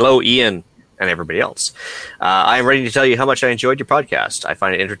says, "Hello, Ian and everybody else. I am ready to tell you how much I enjoyed your podcast. I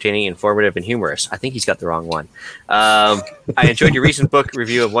find it entertaining, informative, and humorous." I think he's got the wrong one. I enjoyed your recent book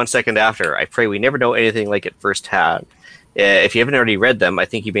review of 1 Second After. I pray we never know anything like it firsthand. If you haven't already read them, I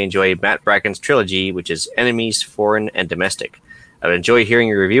think you may enjoy Matt Bracken's trilogy, which is Enemies, Foreign, and Domestic. I would enjoy hearing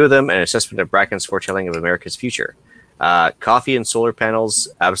your review of them and assessment of Bracken's foretelling of America's future. Coffee and solar panels,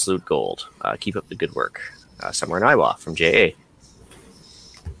 absolute gold. Keep up the good work. Somewhere in Iowa from JA.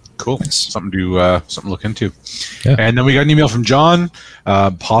 Cool, something to look into. Yeah. And then we got an email from John,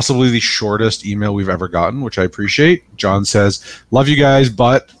 possibly the shortest email we've ever gotten, which I appreciate. John says, "Love you guys,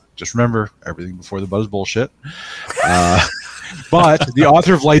 but just remember, everything before the buzz bullshit." But the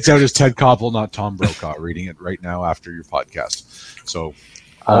author of Lights Out is Ted Koppel, not Tom Brokaw. Reading it right now after your podcast. So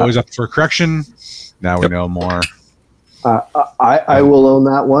always up for correction. Now we know more. I will own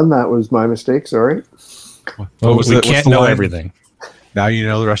that one. That was my mistake. Sorry. Well, what's we the can't know line? everything. Now you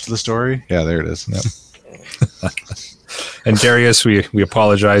know the rest of the story. Yeah, there it is. And Darius, we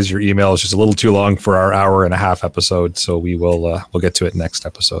apologize. Your email is just a little too long for our hour and a half episode, so we will we'll get to it next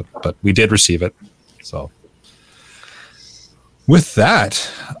episode. But we did receive it. So with that,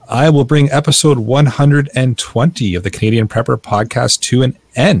 I will bring episode 120 of the Canadian Prepper Podcast to an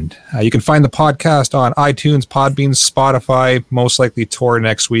end. You can find the podcast on iTunes, Podbean, Spotify, most likely Tor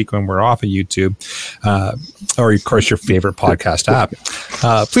next week when we're off of YouTube, or of course your favorite podcast app.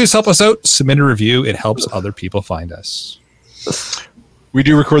 Please help us out. Submit a review. It helps other people find us. We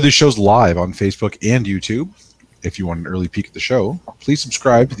do record these shows live on Facebook and YouTube. If you want an early peek at the show, please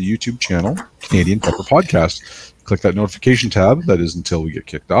subscribe to the YouTube channel, Canadian Prepper Podcast. Click that notification tab. That is until we get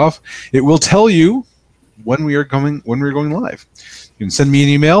kicked off. It will tell you when we're going live. You can send me an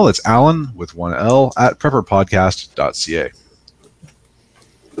email. It's Alan with one L at prepperpodcast.ca.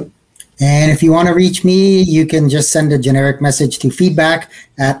 And if you want to reach me, you can just send a generic message to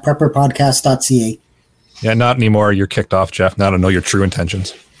feedback@prepperpodcast.ca. Yeah, not anymore. You're kicked off, Jeff. Now to know your true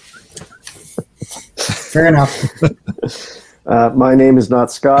intentions. Fair enough. My name is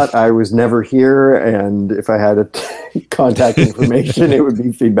not Scott. I was never here, and if I had a contact information, it would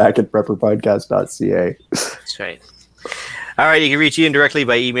be feedback@prepperpodcast.ca. That's right. All right, you can reach Ian directly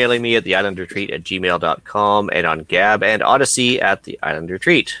by emailing me at theislandretreat@gmail.com and on Gab and Odyssey at The Island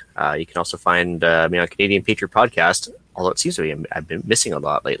Retreat. You can also find me on Canadian Patriot Podcast, although it seems to be I've been missing a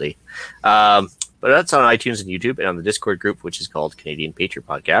lot lately. But that's on iTunes and YouTube and on the Discord group, which is called Canadian Patriot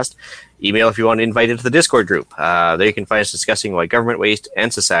Podcast. Email if you want to invite into the Discord group. There you can find us discussing why government waste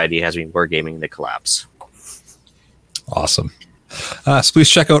and society has been wargaming the collapse. Awesome. So please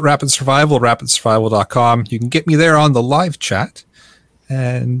check out Rapid Survival, rapidsurvival.com. You can get me there on the live chat.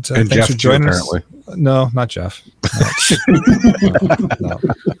 And thanks Jeff for joining too, us. apparently. No, not Jeff. No.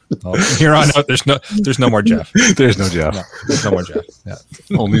 From here on out, there's no more Jeff. There's no Jeff. No, there's no more Jeff. Yeah.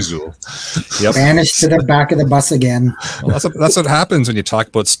 Only Zool. Yep. Vanished to the back of the bus again. Well, that's what happens when you talk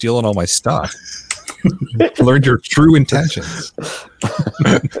about stealing all my stuff. Learned your true intentions.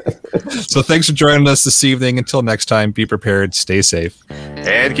 So thanks for joining us this evening. Until next time, be prepared, stay safe.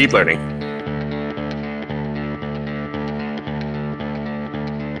 And keep learning.